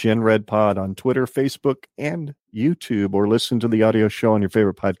at GenRedPod on Twitter, Facebook, and YouTube, or listen to the audio show on your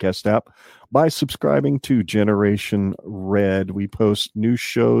favorite podcast app by subscribing to Generation Red. We post new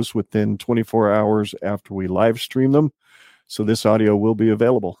shows within 24 hours after we live stream them, so this audio will be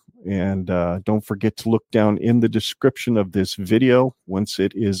available. And don't forget to look down in the description of this video once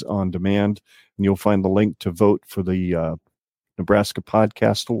it is on demand, and you'll find the link to vote for the Nebraska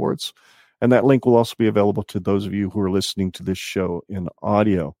Podcast Awards. And that link will also be available to those of you who are listening to this show in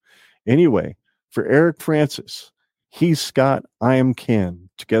audio. Anyway, for Eric Francis, he's Scott, I am Ken.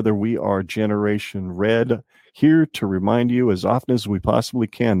 Together we are Generation Red, here to remind you as often as we possibly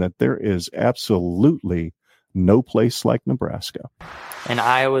can that there is absolutely no place like Nebraska. And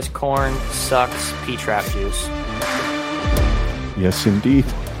Iowa's corn sucks pea-trap juice. Yes, indeed.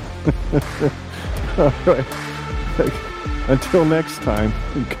 All right. Until next time,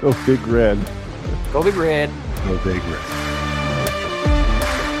 go Big Red. Go Big Red. Go Big Red.